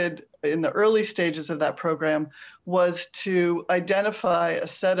we did in the early stages of that program was to identify the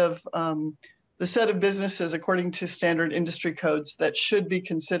set of businesses according to standard industry codes that should be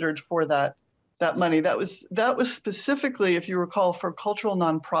considered for that money. That was specifically, if you recall, for cultural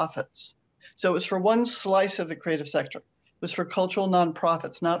nonprofits. So it was for one slice of the creative sector. It was for cultural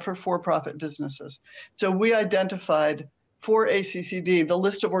nonprofits, not for for-profit businesses. So we identified for ACCD the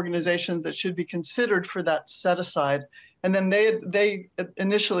list of organizations that should be considered for that set aside. And then they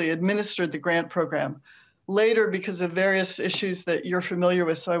initially administered the grant program. Later, because of various issues that you're familiar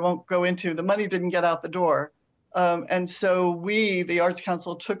with, so I won't go into, the money didn't get out the door. And so we, the Arts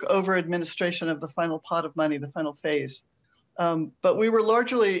Council, took over administration of the final pot of money, the final phase. But we were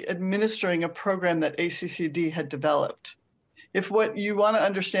largely administering a program that ACCD had developed. If what you want to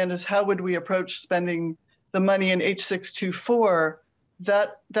understand is how would we approach spending the money in H.624,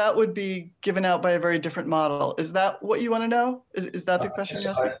 that would be given out by a very different model. Is that what you want to know? Is that the question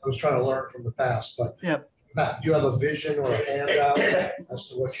you're asking? I was trying to learn from the past, but Matt, do you have a vision or a handout as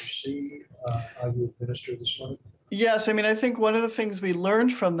to what you see, how you administer this money? Yes, I mean, I think one of the things we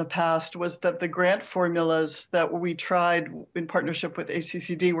learned from the past was that the grant formulas that we tried in partnership with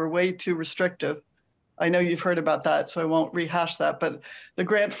ACCD were way too restrictive. I know you've heard about that, so I won't rehash that, but the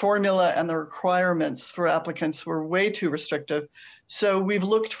grant formula and the requirements for applicants were way too restrictive. So we've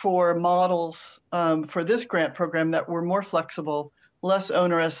looked for models for this grant program that were more flexible, less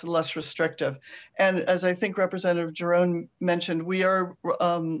onerous, less restrictive. And as I think Representative Jerome mentioned, we're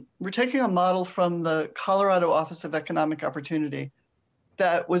taking a model from the Colorado Office of Economic Opportunity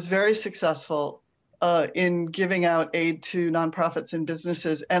that was very successful in giving out aid to nonprofits and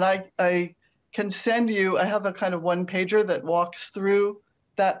businesses. And I can send you, I have a kind of one pager that walks through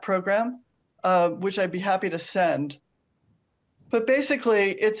that program, which I'd be happy to send. But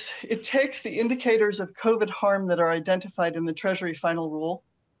basically, it takes the indicators of COVID harm that are identified in the Treasury Final Rule.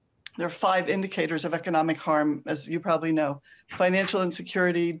 There are 5 indicators of economic harm, as you probably know: financial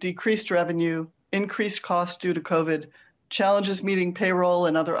insecurity, decreased revenue, increased costs due to COVID, challenges meeting payroll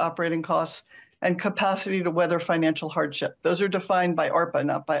and other operating costs, and capacity to weather financial hardship. Those are defined by ARPA,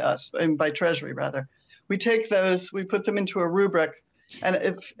 not by us, and by Treasury rather. We take those, we put them into a rubric,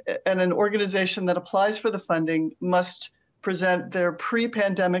 and an organization that applies for the funding must present their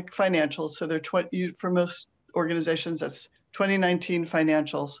pre-pandemic financials. So they're for most organizations, that's 2019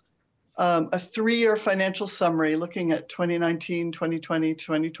 financials. A 3-year financial summary looking at 2019, 2020,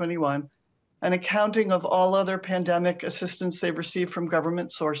 2021, an accounting of all other pandemic assistance they've received from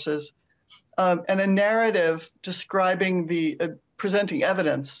government sources, and a narrative describing presenting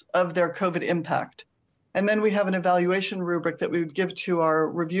evidence of their COVID impact. And then we have an evaluation rubric that we would give to our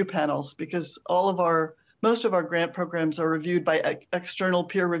review panels, because most of our grant programs are reviewed by external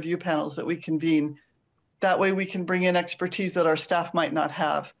peer review panels that we convene. That way we can bring in expertise that our staff might not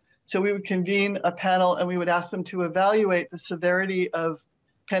have. So we would convene a panel and we would ask them to evaluate the severity of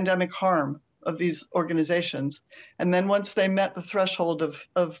pandemic harm of these organizations. And then once they met the threshold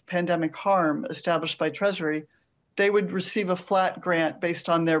of pandemic harm established by Treasury, they would receive a flat grant based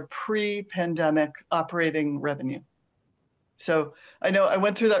on their pre-pandemic operating revenue. So I know I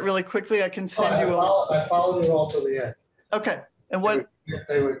went through that really quickly. I can send you I followed you all to the end. Okay. And what?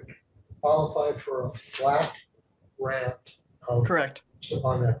 They would qualify for a flat grant of Correct.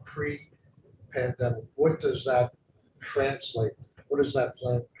 on that pre-pandemic. What does that translate? What is that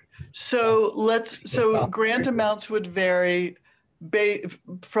flat? So grant amounts would vary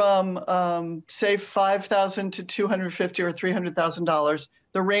from say $5,000 to $250,000 or $300,000.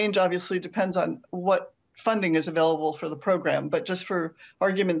 The range obviously depends on what funding is available for the program, but just for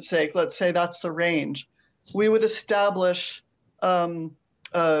argument's sake, let's say that's the range. We would establish,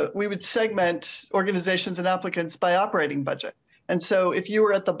 we would segment organizations and applicants by operating budget. And so if you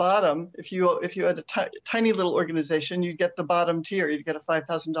were at the bottom, if you had a tiny little organization, you'd get the bottom tier, you'd get a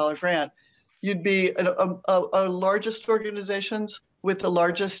 $5,000 grant. You'd be our largest organizations with the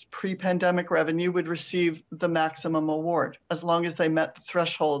largest pre-pandemic revenue would receive the maximum award, as long as they met the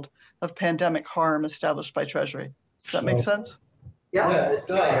threshold of pandemic harm established by Treasury. Does that make sense? Yeah, it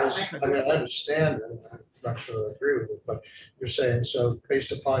does. I mean, I understand it. I'm not sure I agree with it, but you're saying, so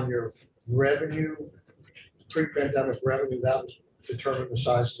based upon your revenue, pre-pandemic revenue, that would determine the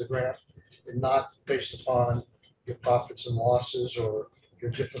size of the grant, and not based upon your profits and losses or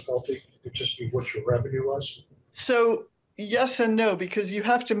your difficulty. It'd just be what your revenue was. So yes and no, because you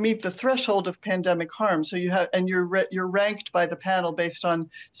have to meet the threshold of pandemic harm. So you're ranked by the panel based on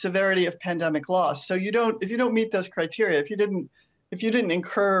severity of pandemic loss. So if you don't meet those criteria, if you didn't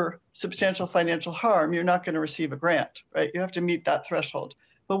incur substantial financial harm, you're not going to receive a grant, right? You have to meet that threshold.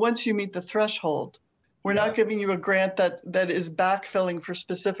 But once you meet the threshold, we're not giving you a grant that is backfilling for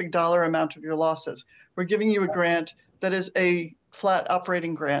specific dollar amount of your losses. We're giving you a grant that is a flat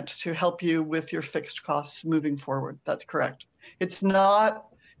operating grant to help you with your fixed costs moving forward. That's correct. It's a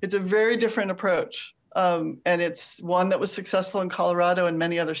very different approach. And it's one that was successful in Colorado and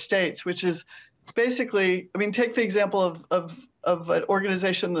many other states, which is basically, I mean, take the example of an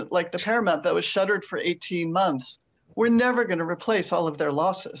organization like the Paramount that was shuttered for 18 months. We're never going to replace all of their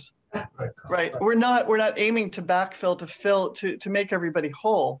losses, right? We're not aiming to backfill to make everybody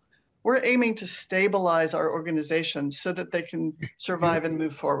whole. We're aiming to stabilize our organizations so that they can survive and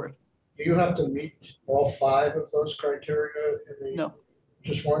move forward. Do you have to meet all 5 of those criteria in the? No.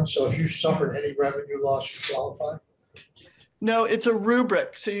 Just one? So if you suffered any revenue loss, you qualify? No, it's a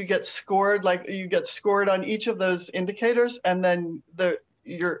rubric. So you get scored, on each of those indicators, and then the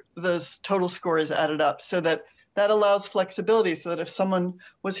total score is added up, so that allows flexibility, so that if someone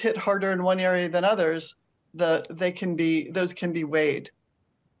was hit harder in one area than others, those can be weighed.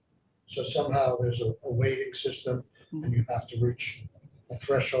 So somehow there's a weighting system, and you have to reach a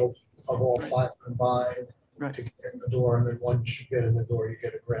threshold of all 5 combined Right. to get in the door, and then once you get in the door, you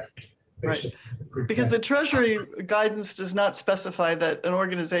get a grant. Right. Basically, Because the Treasury guidance does not specify that an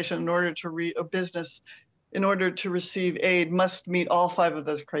organization, in order to a business, in order to receive aid, must meet all 5 of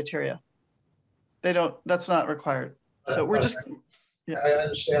those criteria. They don't. That's not required. So we're just. Yeah. I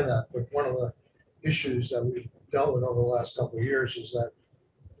understand that, but one of the issues that we've dealt with over the last couple of years is that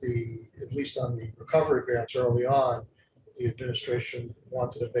at least on the recovery grants early on, the administration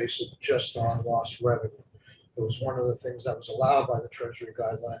wanted to base it just on lost revenue. It was one of the things that was allowed by the Treasury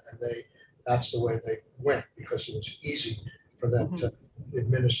guideline, and that's the way they went because it was easy for them to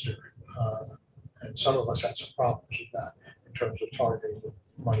administer. And some of us had some problems with that in terms of targeting the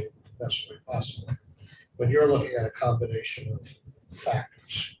money the best way possible. But you're looking at a combination of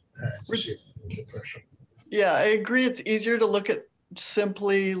factors to see the threshold. Yeah, I agree. It's easier to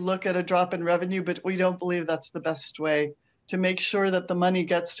simply look at a drop in revenue, but we don't believe that's the best way to make sure that the money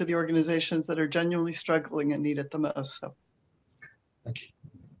gets to the organizations that are genuinely struggling and need it the most. So, thank you.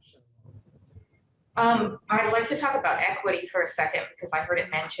 I'd like to talk about equity for a second because I heard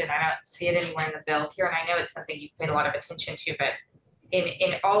it mentioned. I don't see it anywhere in the bill here, and I know it's something you've paid a lot of attention to, but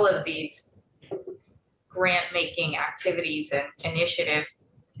in all of these grant-making activities and initiatives,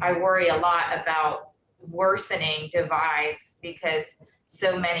 I worry a lot about worsening divides because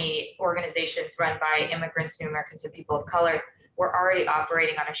so many organizations run by immigrants, new Americans, and people of color were already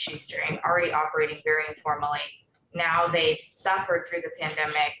operating on a shoestring, already operating very informally. Now they've suffered through the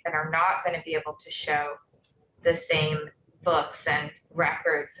pandemic and are not going to be able to show the same books and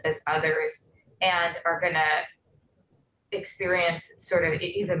records as others and are going to experience sort of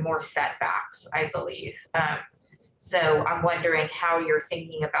even more setbacks, I believe. So I'm wondering how you're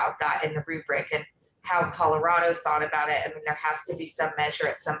thinking about that in the rubric and how Colorado thought about it. I mean, there has to be some measure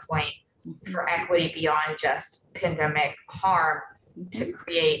at some point for equity beyond just pandemic harm to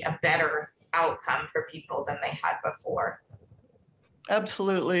create a better outcome for people than they had before.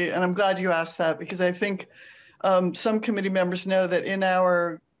 Absolutely. And I'm glad you asked that because I think some committee members know that in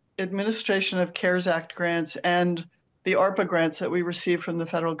our administration of CARES Act grants and the ARPA grants that we received from the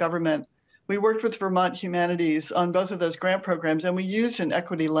federal government, we worked with Vermont Humanities on both of those grant programs, and we used an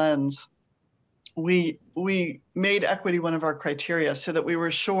equity lens. We made equity one of our criteria so that we were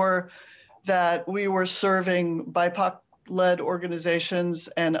sure that we were serving BIPOC-led organizations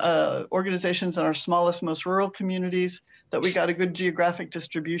and organizations in our smallest, most rural communities, that we got a good geographic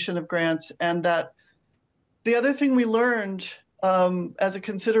distribution of grants, and that the other thing we learned as a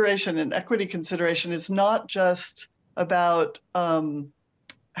consideration, an equity consideration, is not just about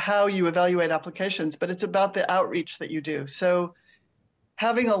how you evaluate applications, but it's about the outreach that you do. So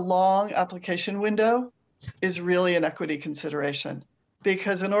having a long application window is really an equity consideration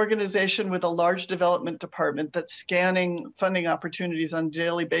because an organization with a large development department that's scanning funding opportunities on a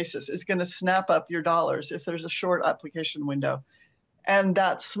daily basis is going to snap up your dollars if there's a short application window. And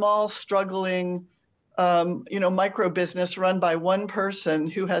that small, struggling, micro business run by one person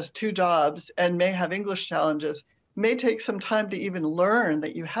who has 2 jobs and may have English challenges may take some time to even learn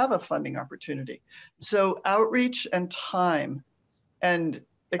that you have a funding opportunity. So outreach and time and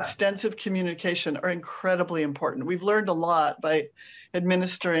extensive communication are incredibly important. We've learned a lot by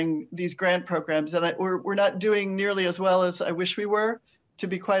administering these grant programs, and we're not doing nearly as well as I wish we were. To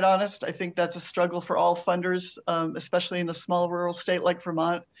be quite honest, I think that's a struggle for all funders, especially in a small rural state like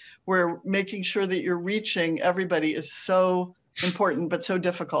Vermont, where making sure that you're reaching everybody is so important, but so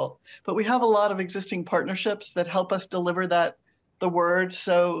difficult. But we have a lot of existing partnerships that help us deliver the word.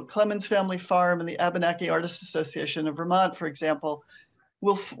 So Clemens Family Farm and the Abenaki Artists Association of Vermont, for example,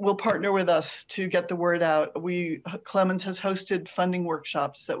 will partner with us to get the word out. Clemens has hosted funding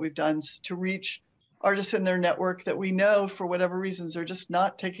workshops that we've done to reach artists in their network that we know for whatever reasons are just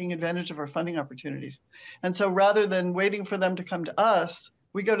not taking advantage of our funding opportunities. And so rather than waiting for them to come to us,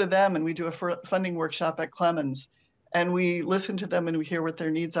 we go to them and we do a funding workshop at Clemens, and we listen to them and we hear what their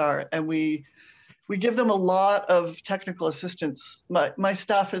needs are, and we give them a lot of technical assistance. My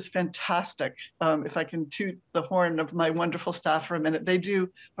staff is fantastic. If I can toot the horn of my wonderful staff for a minute, they do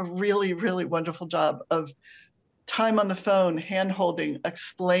a really, really wonderful job of time on the phone, hand-holding,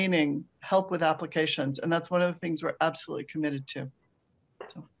 explaining, help with applications. And that's one of the things we're absolutely committed to.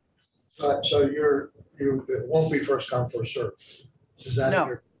 So it won't be first come, first serve. Is that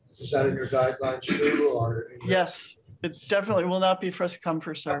in your guidelines too, or? Yes, it definitely will not be first come,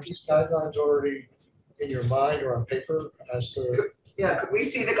 first serve. Are these guidelines already in your mind or on paper as to? Yeah, could we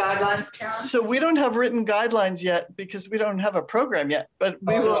see the guidelines, Karen? So we don't have written guidelines yet because we don't have a program yet, but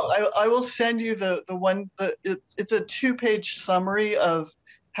we will. No. I will send you the one. It's a 2-page summary of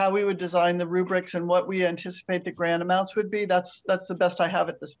how we would design the rubrics and what we anticipate the grant amounts would be. That's the best I have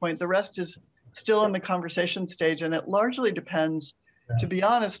at this point. The rest is still in the conversation stage, and it largely depends, to be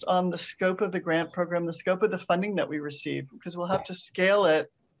honest, on the scope of the grant program, the scope of the funding that we receive, because we'll have to scale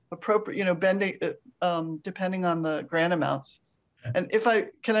it appropriate, depending on the grant amounts. And if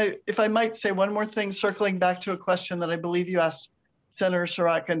I might say one more thing, circling back to a question that I believe you asked Senator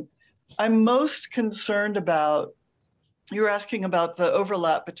Sorokin, I'm most concerned about, you were asking about the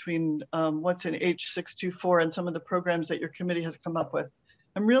overlap between what's in H.624 and some of the programs that your committee has come up with.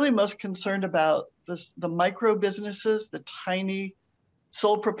 I'm really most concerned about the micro businesses, the tiny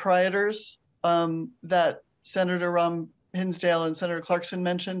sole proprietors that Senator Hinsdale and Senator Clarkson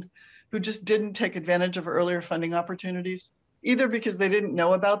mentioned, who just didn't take advantage of earlier funding opportunities, either because they didn't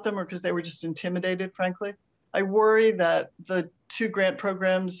know about them or because they were just intimidated, frankly. I worry that the 2 grant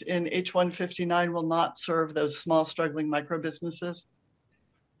programs in H.159 will not serve those small, struggling micro businesses.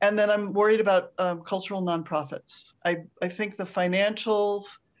 And then I'm worried about cultural nonprofits. I think the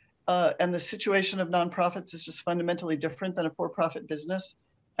financials and the situation of nonprofits is just fundamentally different than a for-profit business.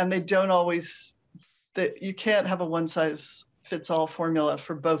 And they don't always, you can't have a one-size-fits-all formula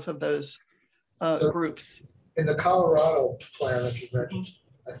for both of those groups. In the Colorado plan that you mentioned,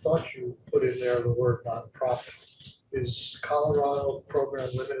 I thought you put in there the word nonprofit. Is Colorado program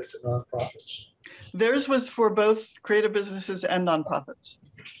limited to nonprofits? Theirs was for both creative businesses and nonprofits.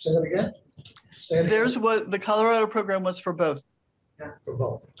 Say that again? Theirs was, the Colorado program was for both. For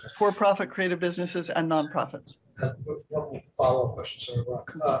both. Okay. For-profit creative businesses and nonprofits. One follow-up question, Senator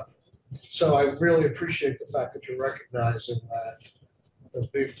Rock. So I really appreciate the fact that you're recognizing that the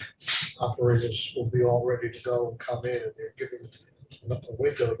big operators will be all ready to go and come in, and they're giving a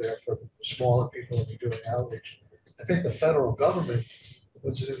window there for the smaller people to be doing outreach. I think the federal government,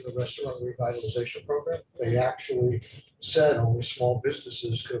 was it in the restaurant revitalization program? They actually said only small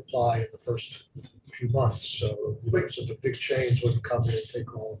businesses could apply in the first few months. So it's a big change when you come in and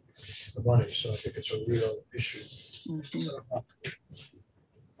take all the money. So I think it's a real issue.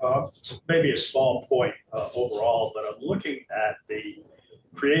 Maybe a small point overall, but I'm looking at the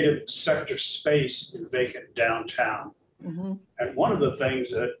creative sector space in vacant downtown. And one of the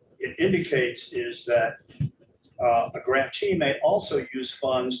things that it indicates is that a grantee may also use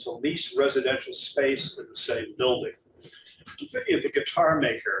funds to lease residential space in the same building. I'm thinking of the guitar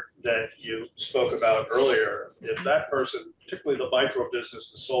maker that you spoke about earlier. If that person, particularly the micro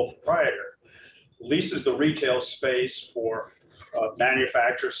business, the sole proprietor, leases the retail space for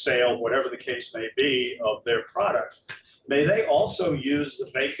manufacture, sale, whatever the case may be of their product, may they also use the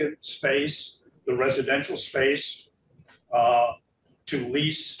vacant space, the residential space, to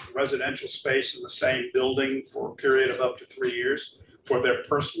lease residential space in the same building for a period of up to 3 years for their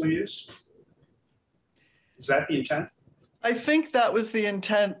personal use? Is that the intent? I think that was the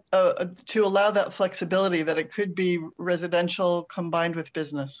intent, to allow that flexibility, that it could be residential combined with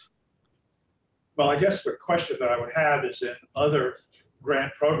business. Well, I guess the question that I would have is, in other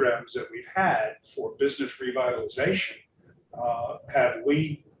grant programs that we've had for business revitalization, have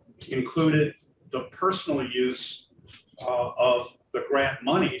we included the personal use of the grant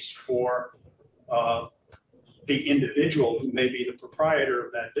monies for the individual who may be the proprietor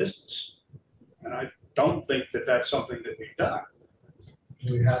of that business? And I don't think that that's something that we've done.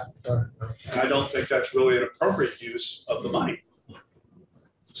 We haven't done it. And I don't think that's really an appropriate use of the money.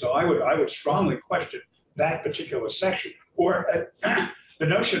 So I would strongly question that particular section. Or the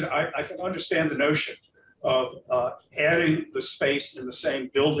notion, I can understand the notion of adding the space in the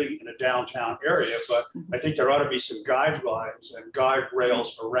same building in a downtown area, but I think there ought to be some guidelines and guide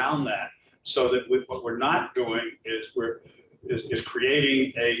rails around that, so that what we're not doing is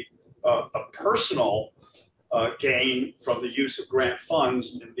creating a personal gain from the use of grant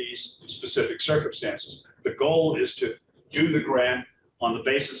funds in these specific circumstances. The goal is to do the grant on the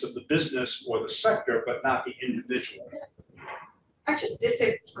basis of the business or the sector, but not the individual. I just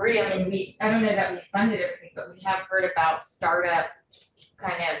disagree. I mean, I don't know that we funded everything, but we have heard about startup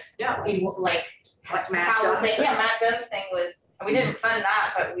kind of, like Matt Dunn's thing. Yeah, Matt Dunn's thing was, we didn't fund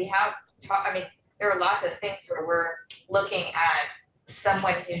that, but we have talked, I mean, there are lots of things where we're looking at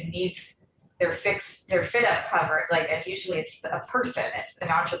someone who needs their fit up covered, like, and usually it's a person, it's an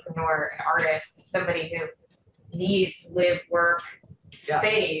entrepreneur, an artist, somebody who needs live work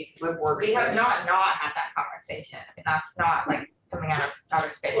space. Live work We have space. not had that conversation. I mean, that's not like coming out of outer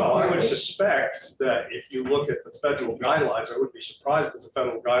space. Well, I would suspect that if you look at the federal guidelines, I wouldn't be surprised if the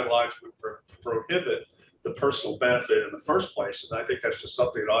federal guidelines would prohibit the personal benefit in the first place. And I think that's just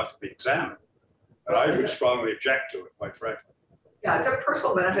something that ought to be examined. But I would strongly object to it, quite frankly. Yeah, it's a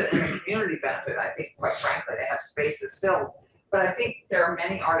personal benefit and a community benefit, I think, quite frankly, to have spaces filled. But I think there are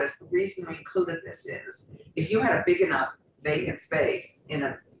many artists, the reason we included this is, if you had a big enough vacant space in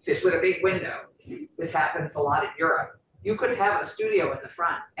a with a big window. This happens a lot in Europe. You could have a studio in the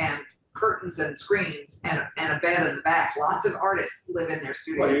front and curtains and screens and a bed in the back. Lots of artists live in their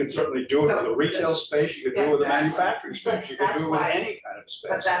studios. Well, you can certainly do it So- with a retail space, you could do it with a Exactly. manufacturing space, you could That's do it with why- any kind of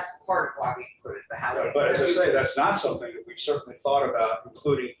space. But that's part of why we included the housing. But as I say, that's not something that we've certainly thought about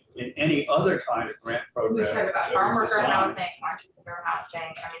including in any other kind of grant program. We've talked about that farm we worker design. housing, entrepreneur housing.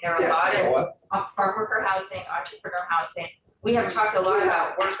 I mean, there are a Yeah. lot You know of what? farm worker housing, entrepreneur housing. We have talked a lot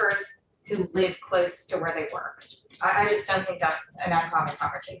about workers who live close to where they work. I just don't think that's an uncommon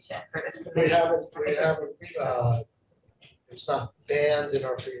conversation for this We committee. haven't, I think it's reasonable. it's not banned in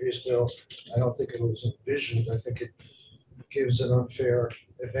our previous bill. I don't think it was envisioned. I think it gives an unfair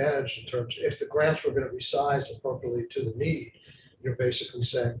advantage in terms, if the grants were gonna be sized appropriately to the need, you're basically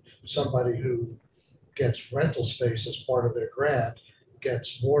saying somebody who gets rental space as part of their grant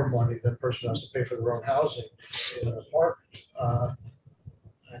gets more money than a person who has to pay for their own housing in an apartment.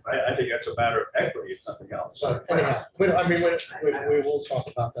 I think that's a matter of equity, if nothing else. But anyhow, we will talk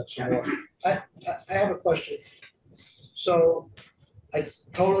about that some more. I have a question. So I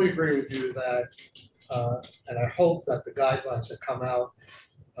totally agree with you that, and I hope that the guidelines that come out,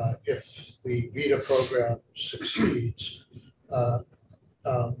 if the VITA program succeeds,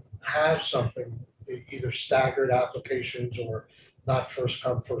 have something, either staggered applications or not first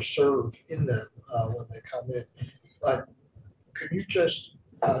come, first serve in them when they come in. But could you just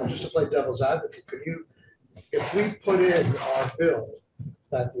to play devil's advocate, could you, if we put in our bill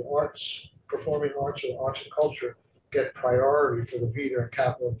that the arts, performing arts or arts and culture get priority for the VITA and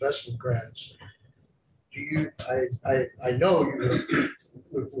capital investment grants, do you, I know you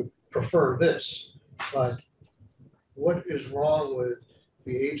would prefer this, but what is wrong with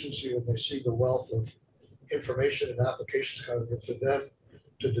the agency when they see the wealth of information and applications coming in for them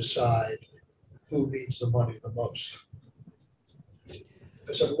to decide who needs the money the most?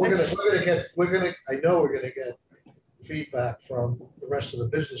 So I know we're gonna get feedback from the rest of the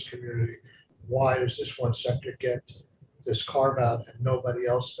business community. Why does this one sector get this carve out and nobody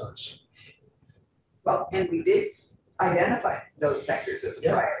else does? Well, and we did identify those sectors as a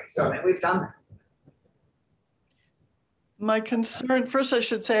Yeah. priority, so I mean, we've done that. My concern, first I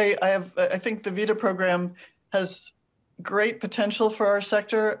should say, I think the VITA program has great potential for our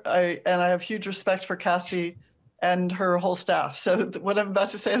sector. I have huge respect for Cassie and her whole staff. So what I'm about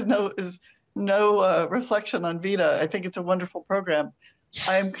to say is no reflection on VITA. I think it's a wonderful program.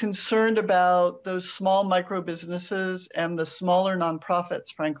 I'm concerned about those small micro businesses and the smaller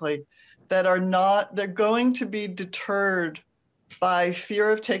nonprofits, frankly, that are not, they're going to be deterred by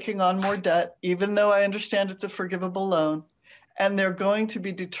fear of taking on more debt, even though I understand it's a forgivable loan. And they're going to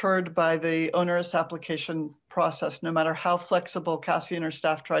be deterred by the onerous application process, no matter how flexible Cassie and her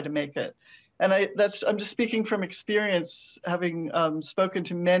staff try to make it. And I'm just speaking from experience, having spoken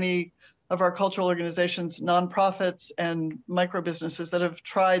to many of our cultural organizations, nonprofits and micro businesses that have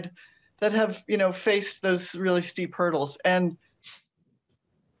tried, that have faced those really steep hurdles. And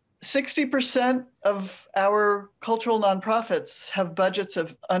 60% of our cultural nonprofits have budgets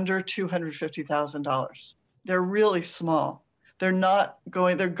of under $250,000. They're really small. They're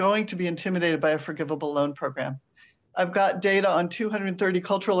going to be intimidated by a forgivable loan program. I've got data on 230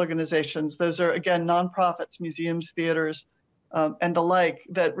 cultural organizations. Those are, again, nonprofits, museums, theaters, and the like,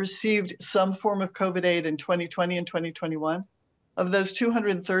 that received some form of COVID aid in 2020 and 2021. Of those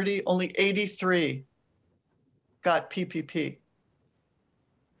 230, only 83 got PPP.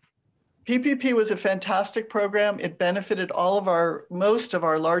 PPP was a fantastic program. It benefited most of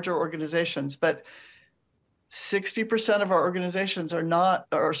our larger organizations, but 60% of our organizations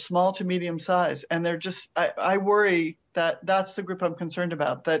are small to medium size. And they're just, I worry that that's the group I'm concerned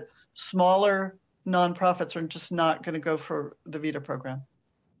about, that smaller nonprofits are just not going to go for the VITA program.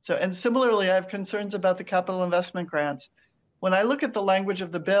 So, and similarly, I have concerns about the capital investment grants. When I look at the language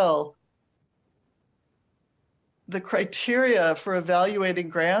of the bill, the criteria for evaluating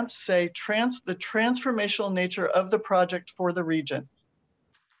grants say the transformational nature of the project for the region,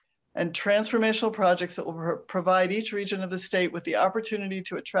 and transformational projects that will provide each region of the state with the opportunity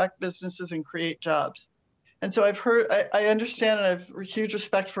to attract businesses and create jobs. And so I understand, and I have huge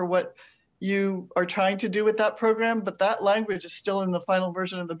respect for what you are trying to do with that program, but that language is still in the final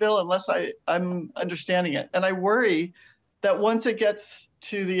version of the bill unless I'm understanding it. And I worry that once it gets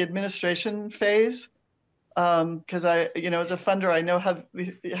to the administration phase, because as a funder, I know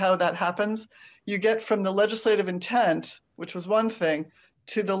how that happens. You get from the legislative intent, which was one thing,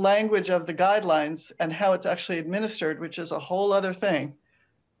 to the language of the guidelines and how it's actually administered, which is a whole other thing.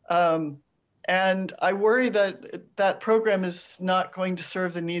 And I worry that that program is not going to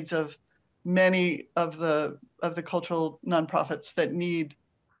serve the needs of many of the cultural nonprofits that need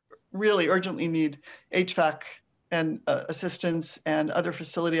really urgently need HVAC and assistance and other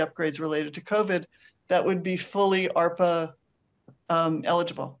facility upgrades related to COVID that would be fully ARPA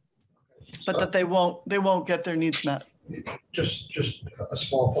eligible, but that they won't get their needs met. Just a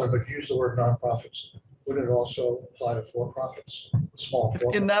small point, but use the word nonprofits. Would it also apply to for-profits, small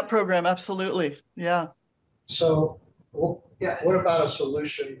for-profits? In that program, absolutely, yeah. So, well, Yeah. what about a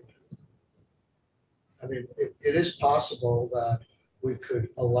solution? I mean, it is possible that we could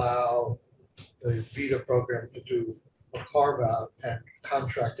allow the VITA program to do a carve out and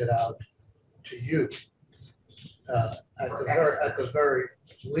contract it out to you. At the very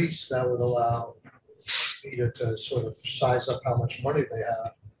least, that would allow VITA to sort of size up how much money they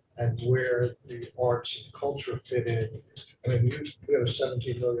have and where the arts and culture fit in. I mean, we have a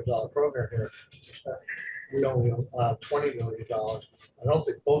 $17 million program here. We only allow $20 million. I don't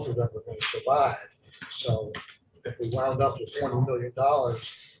think both of them are going to survive. So if we wound up with $20 million,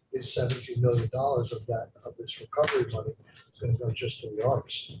 is $17 million of this recovery money going to go just to the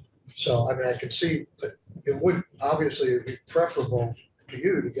arts? So I mean, I can see that it would obviously be preferable to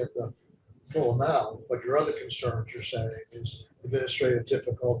you to get the full amount, but your other concerns you're saying is administrative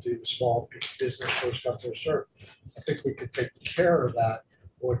difficulty, the small business first come first serve. I think we could take care of that.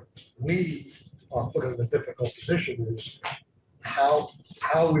 What we are put in a difficult position is how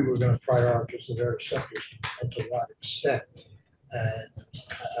we were going to prioritize the various sectors and to what extent. And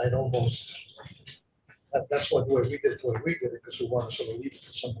I'd almost, that's what we did it because we want to sort of leave it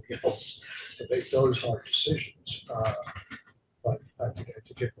to somebody else to make those hard decisions. But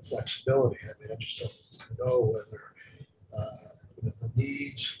to give the flexibility, I mean, I just don't know whether the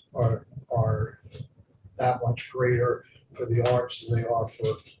needs are that much greater for the arts than they are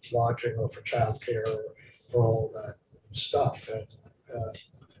for lodging or for childcare or for all that stuff. And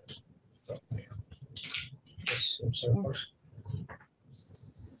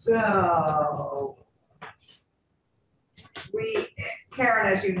so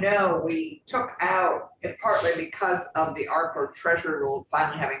Karen, as you know, we took out, and partly because of the ARPA treasury rule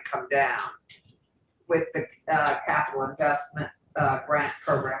finally having come down with the capital investment grant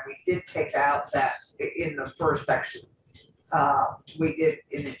program, we did take out that in the first section. We did,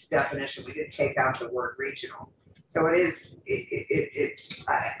 in its definition, we did take out the word regional. So I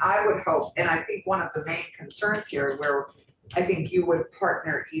would hope, and I think one of the main concerns here where I think you would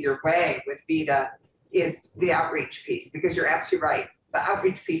partner either way with VITA is the outreach piece, because you're absolutely right. The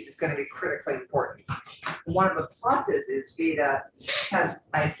outreach piece is going to be critically important. One of the pluses is VITA has,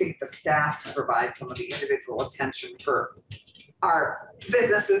 I think, the staff to provide some of the individual attention for our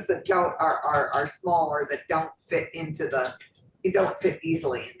businesses that are small or that don't fit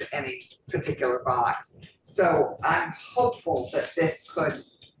easily into any particular box. So I'm hopeful that this could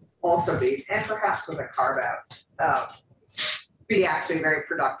also be, and perhaps with a carve out, be actually very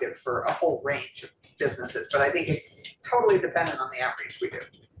productive for a whole range of businesses. But I think it's totally dependent on the outreach we do.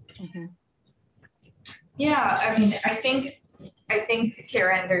 Mm-hmm. Yeah, I mean, I think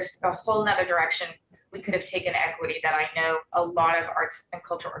Karen, there's a whole nother direction we could have taken equity that I know a lot of arts and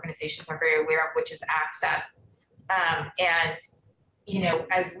cultural organizations are very aware of, which is access. And, you know,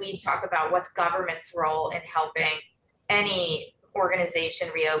 as we talk about what's government's role in helping any organization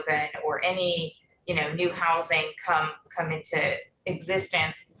reopen or any, you know, new housing come into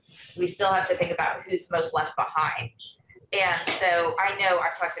existence, we still have to think about who's most left behind. And so I know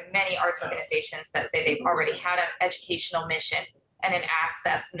I've talked to many arts organizations that say they've already had an educational mission and an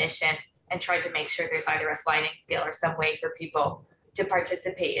access mission and tried to make sure there's either a sliding scale or some way for people to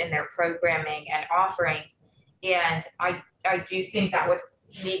participate in their programming and offerings. And I do think that would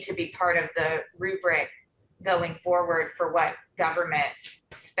need to be part of the rubric going forward for what government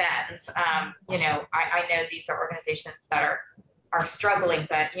spends. You know, I know these are organizations that are struggling,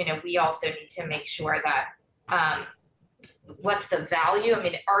 but, you know, we also need to make sure that what's the value? I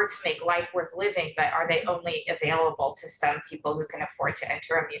mean, arts make life worth living, but are they only available to some people who can afford to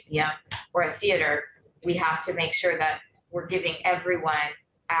enter a museum or a theater? We have to make sure that we're giving everyone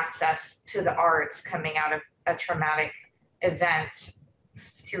access to the arts coming out of a traumatic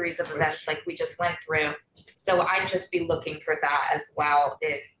series of events like we just went through. So I'd just be looking for that as well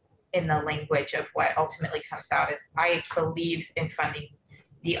in the language of what ultimately comes out. Is I believe in funding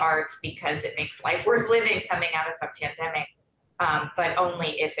the arts because it makes life worth living coming out of a pandemic, but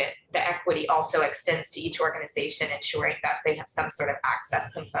only if the equity also extends to each organization, ensuring that they have some sort of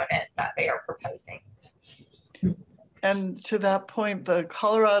access component that they are proposing. And to that point, the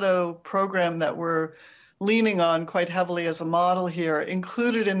Colorado program that we're leaning on quite heavily as a model here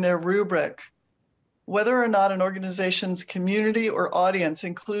included in their rubric whether or not an organization's community or audience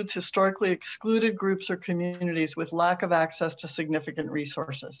includes historically excluded groups or communities with lack of access to significant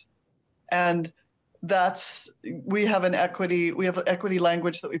resources. And we have equity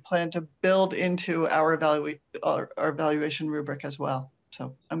language that we plan to build into our evaluation rubric as well.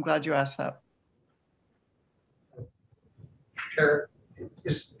 So I'm glad you asked that. Karen,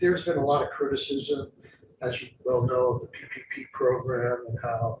 there's been a lot of criticism, as you well know, of the PPP program and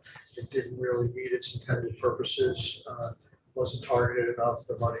how it didn't really meet its intended purposes, wasn't targeted enough.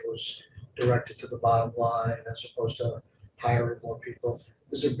 The money was directed to the bottom line as opposed to hiring more people.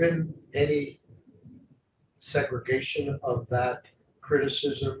 Has there been any segregation of that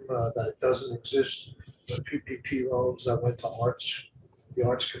criticism, that it doesn't exist with PPP loans that went to the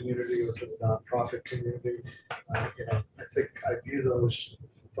arts community or to the nonprofit community? I think I view those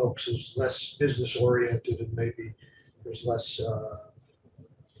folks as less business oriented, and maybe there's less,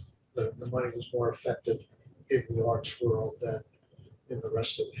 the money was more effective in the arts world than in the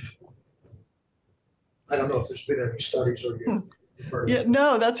rest of. I don't know if there's been any studies or you've heard of Yeah, it.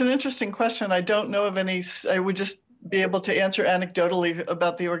 no, that's an interesting question. I don't know of any. I would just be able to answer anecdotally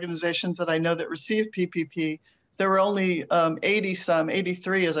about the organizations that I know that received PPP. There were only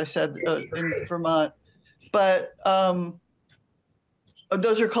 83, as I said, in Vermont. But those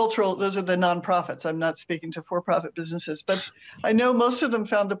are the nonprofits. I'm not speaking to for-profit businesses, but I know most of them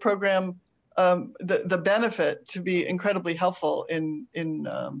found the program, the benefit to be incredibly helpful in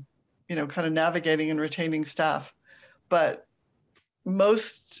kind of navigating and retaining staff. But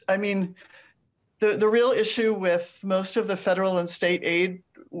the real issue with most of the federal and state aid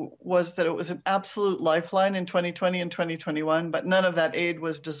was that it was an absolute lifeline in 2020 and 2021, but none of that aid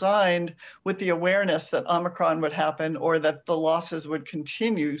was designed with the awareness that Omicron would happen or that the losses would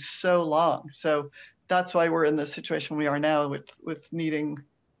continue so long. So that's why we're in the situation we are now with needing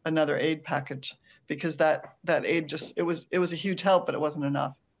another aid package, because that aid it was a huge help, but it wasn't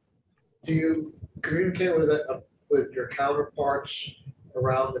enough. Do you communicate with your counterparts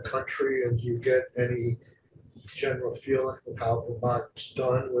around the country, and do you get any general feeling of how Vermont's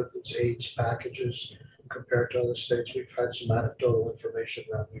done with its AIDS packages compared to other states? We've had some anecdotal information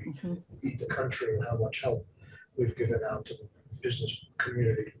that we beat the country and how much help we've given out to the business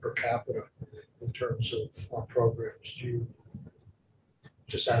community per capita in terms of our programs. Do you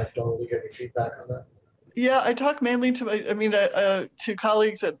just anecdotally get any feedback on that? Yeah, I talk mainly to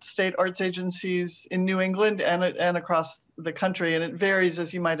colleagues at state arts agencies in New England and across the country, and it varies,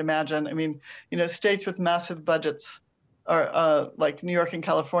 as you might imagine. I mean, states with massive budgets are like New York and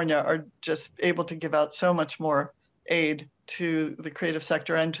California are just able to give out so much more aid to the creative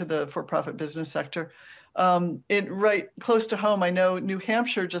sector and to the for-profit business sector. Right close to home, I know New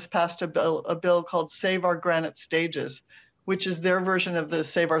Hampshire just passed a bill called Save Our Granite Stages, which is their version of the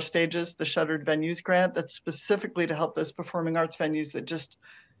Save Our Stages, the Shuttered Venues grant, that's specifically to help those performing arts venues that just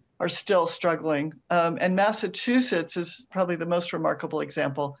are still struggling. And Massachusetts is probably the most remarkable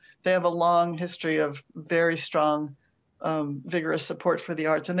example. They have a long history of very strong, vigorous support for the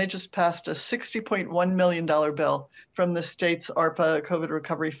arts, and they just passed a $60.1 million bill from the state's ARPA COVID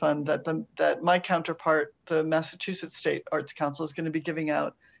Recovery Fund that my counterpart, the Massachusetts State Arts Council, is going to be giving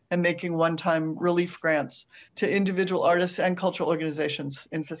out and making one-time relief grants to individual artists and cultural organizations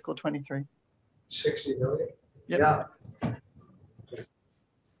in fiscal 23. 60 million? Yep. Yeah.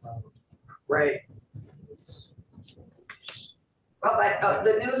 Right. Well,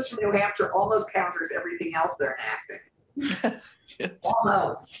 the news from New Hampshire almost counters everything else they're enacting. Yes.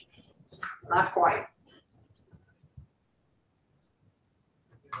 Almost. Not quite.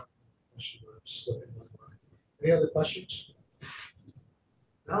 Any other questions?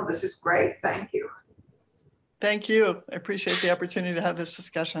 No, this is great. Thank you. Thank you. I appreciate the opportunity to have this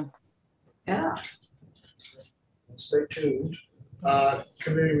discussion. Yeah. Stay tuned.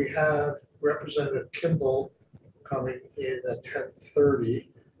 Committee, we have Representative Kimball coming in at 10:30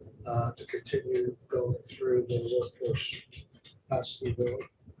 to continue going through the workforce capacity bill.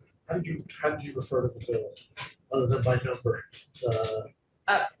 How did you refer to the bill other than by number?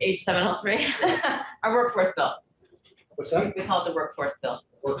 H.624, our workforce bill. What's that? We call it the workforce bill.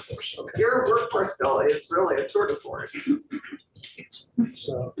 Workforce. Okay. Your workforce bill is really a tour de force.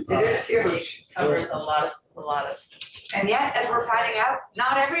 So It is huge. Covers a lot of. And yet, as we're finding out,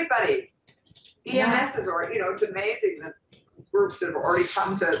 not everybody. EMSs are, it's amazing that groups that have already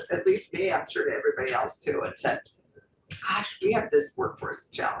come to at least me, I'm sure to everybody else too, and said, gosh, we have this workforce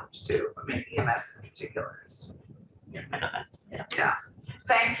challenge too. I mean, EMS in particular is. Yeah, I know that. Yeah.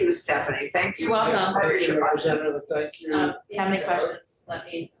 Thank you, Stephanie. Thank you. You're welcome. Thank you, Representative. Thank you. If you have any questions, let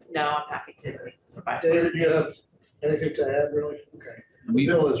me know. I'm happy to provide. David, do you have anything to add, really? Okay. The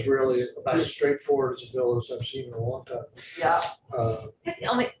bill is really about as straightforward as a bill as I've seen in a long time. Yeah. I guess the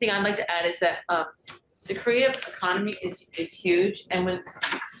only thing I'd like to add is that the creative economy is huge, and when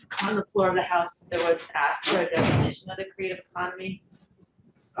on the floor of the House, there was asked for a definition of the creative economy.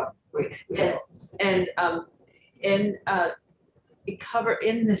 Wait, And in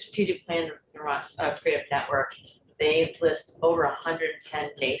the strategic plan of Vermont Creative Network, they list over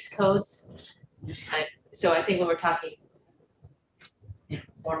 110 base codes. So I think when we're talking,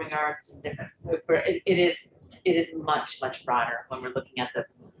 performing arts and different, it is much broader when we're looking at the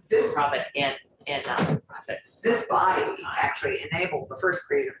profit and nonprofit. This body actually enabled the first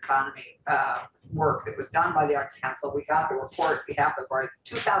creative economy work that was done by the Arts Council. We got the report, we have the report,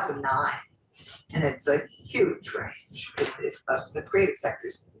 2009, and it's a huge range. The creative sector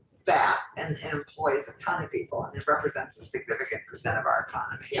is vast and employs a ton of people, and it represents a significant percent of our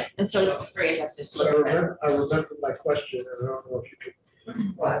economy. Yeah, and so it's great. That's just So I remember my question, and I don't know if you could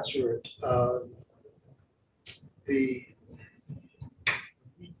answer it.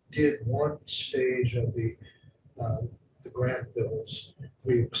 Did one stage of the grant bills,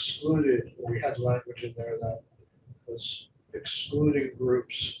 we had language in there that was excluding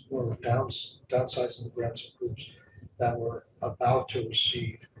groups or downsizing the grants of groups that were about to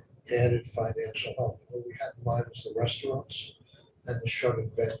receive added financial help. What we had in mind was the restaurants and the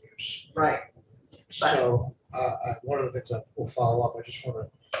shuttered venues. Right. So one of the things that we'll follow up, I just want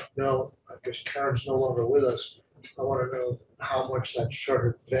to know, because Karen's no longer with us, I want to know how much that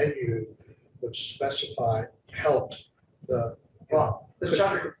shuttered venue would specify helped the. The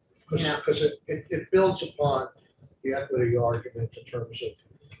shuttered, Because it builds upon the equity argument in terms of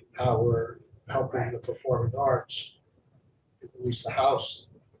how we're helping the performing arts, at least the House.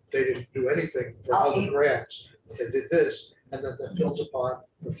 They didn't do anything for other grants, but they did this, and then that builds upon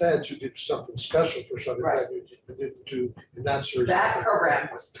the feds who did something special for shuttered Right. venue. They didn't do in that series. that program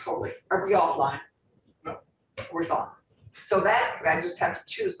was totally, are we offline? No. We're on. So that, I just have to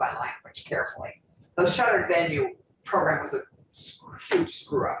choose my language carefully. The shuttered venue program was a huge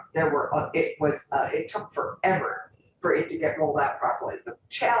screw up. It took forever for it to get rolled out properly. The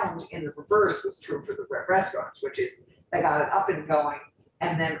challenge in the reverse was true for the restaurants, which is they got it up and going,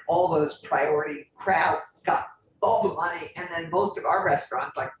 and then all those priority crowds got all the money, and then most of our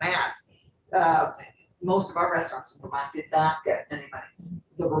restaurants, like Matt's, most of our restaurants in Vermont did not get any money.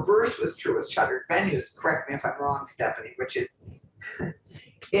 The reverse was true with shuttered venues, correct me if I'm wrong, Stephanie, which is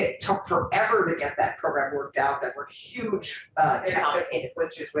it took forever to get that program worked out. There were huge technical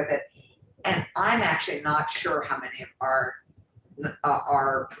glitches with it. And I'm actually not sure how many of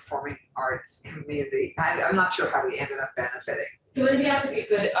our performing arts community, I'm not sure how we ended up benefiting. It would have to be a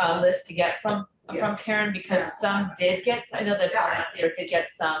good list to get from Karen, because some did get, I know that there did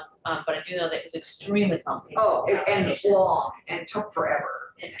get some, but I do know that it was extremely complicated. Oh, and long and took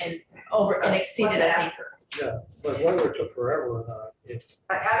forever. And exceeded, I think. Yeah, but whether it took forever or not,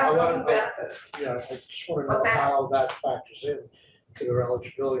 I don't know who benefited. yeah, I just want to know how that factors in to their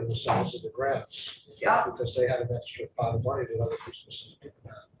eligibility and the size of the grants. Yeah. Because they had an extra pot of money that other businesses didn't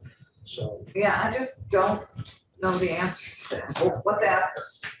have. So. Yeah, I just don't know the answer to that. Let's ask her.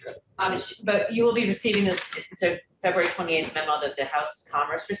 But you will be receiving this, so February 28th memo that the House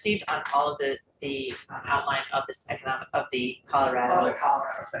Commerce received on all of the outline of this of the Colorado. Oh, the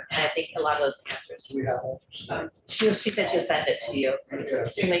Colorado thing. And I think a lot of those answers. We have all. She said she'll send it to you. It's Okay.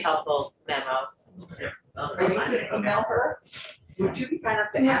 extremely helpful memo. Are you gonna email her? Would you be kind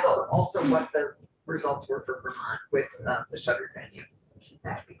enough to ask her also what the results were for Vermont with the shuttered venue?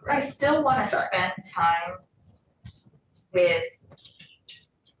 That'd be I great. still want to Sorry. spend time with,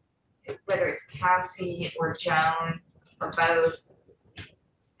 whether it's Cassie or Joan or both,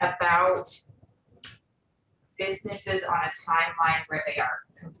 about businesses on a timeline where they are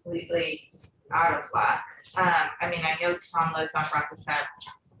completely out of luck. I mean, I know Tom Lozon brought this up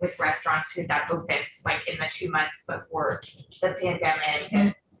with restaurants who got opened like in the 2 months before the pandemic,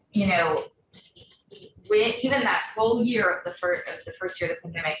 and when even that whole year of the first year of the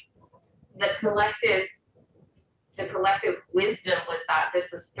pandemic, the collective wisdom was that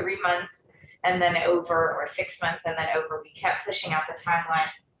this was 3 months and then over, or 6 months and then over. We kept pushing out the timeline,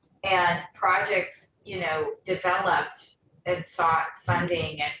 and projects, developed and sought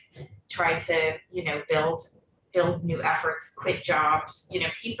funding and tried to, build new efforts, quit jobs.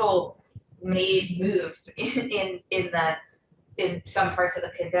 People made moves in some parts of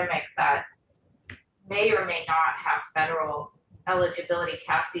the pandemic that may or may not have federal eligibility.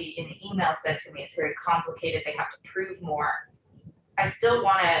 Cassie in an email said to me, it's very complicated. They have to prove more. I still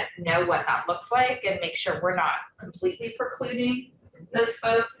want to know what that looks like and make sure we're not completely precluding those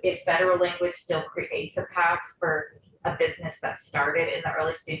folks. If federal language still creates a path for a business that started in the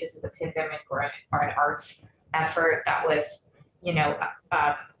early stages of the pandemic, or an arts effort that was,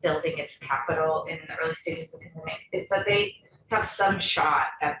 building its capital in the early stages of the pandemic, but they have some shot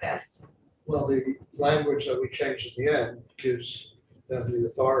at this. Well, the language that we changed at the end gives them the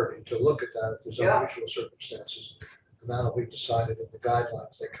authority to look at that if there's Yeah. unusual circumstances. And that'll be decided in the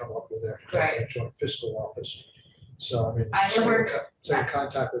guidelines they come up with their Right. joint fiscal office. So, I mean, I know we're- stay in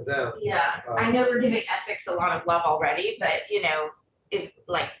contact with them. Yeah, I know we're giving Essex a lot of love already, but you know, if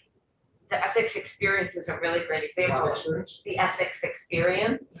like the Essex experience is a really great My example. experience. The Essex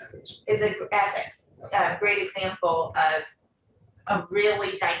experience is a great example of a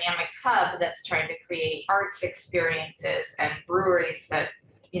really dynamic hub that's trying to create arts experiences and breweries that,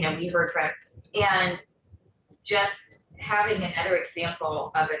 you know, we heard from. And just having another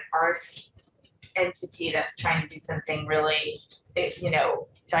example of an arts entity that's trying to do something really, you know,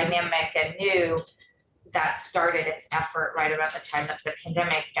 dynamic and new that started its effort right about the time of the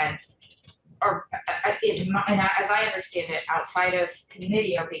pandemic. And as I understand it, outside of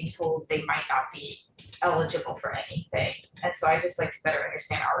committee are being told they might not be eligible for anything. And so I just like to better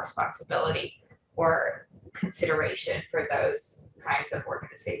understand our responsibility or consideration for those kinds of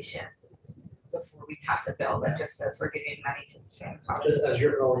organizations before we pass a bill that just says we're giving money to the same college. As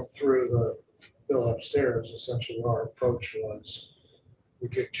you're going through the bill upstairs, essentially our approach was we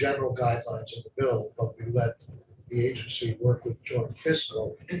give general guidelines in the bill, but we let the agency work with joint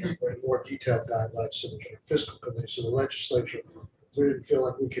fiscal and bring more detailed guidelines to the joint fiscal committee. So the legislature, we didn't feel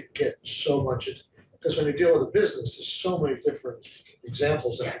like we could get so much, because when you deal with a business, there's so many different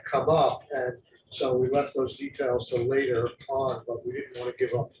examples that can come up. And so we left those details till later on, but we didn't want to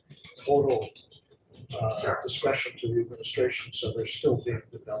give up total discretion to the administration. So they're still being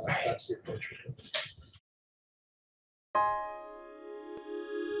developed. That's the approach we're taking.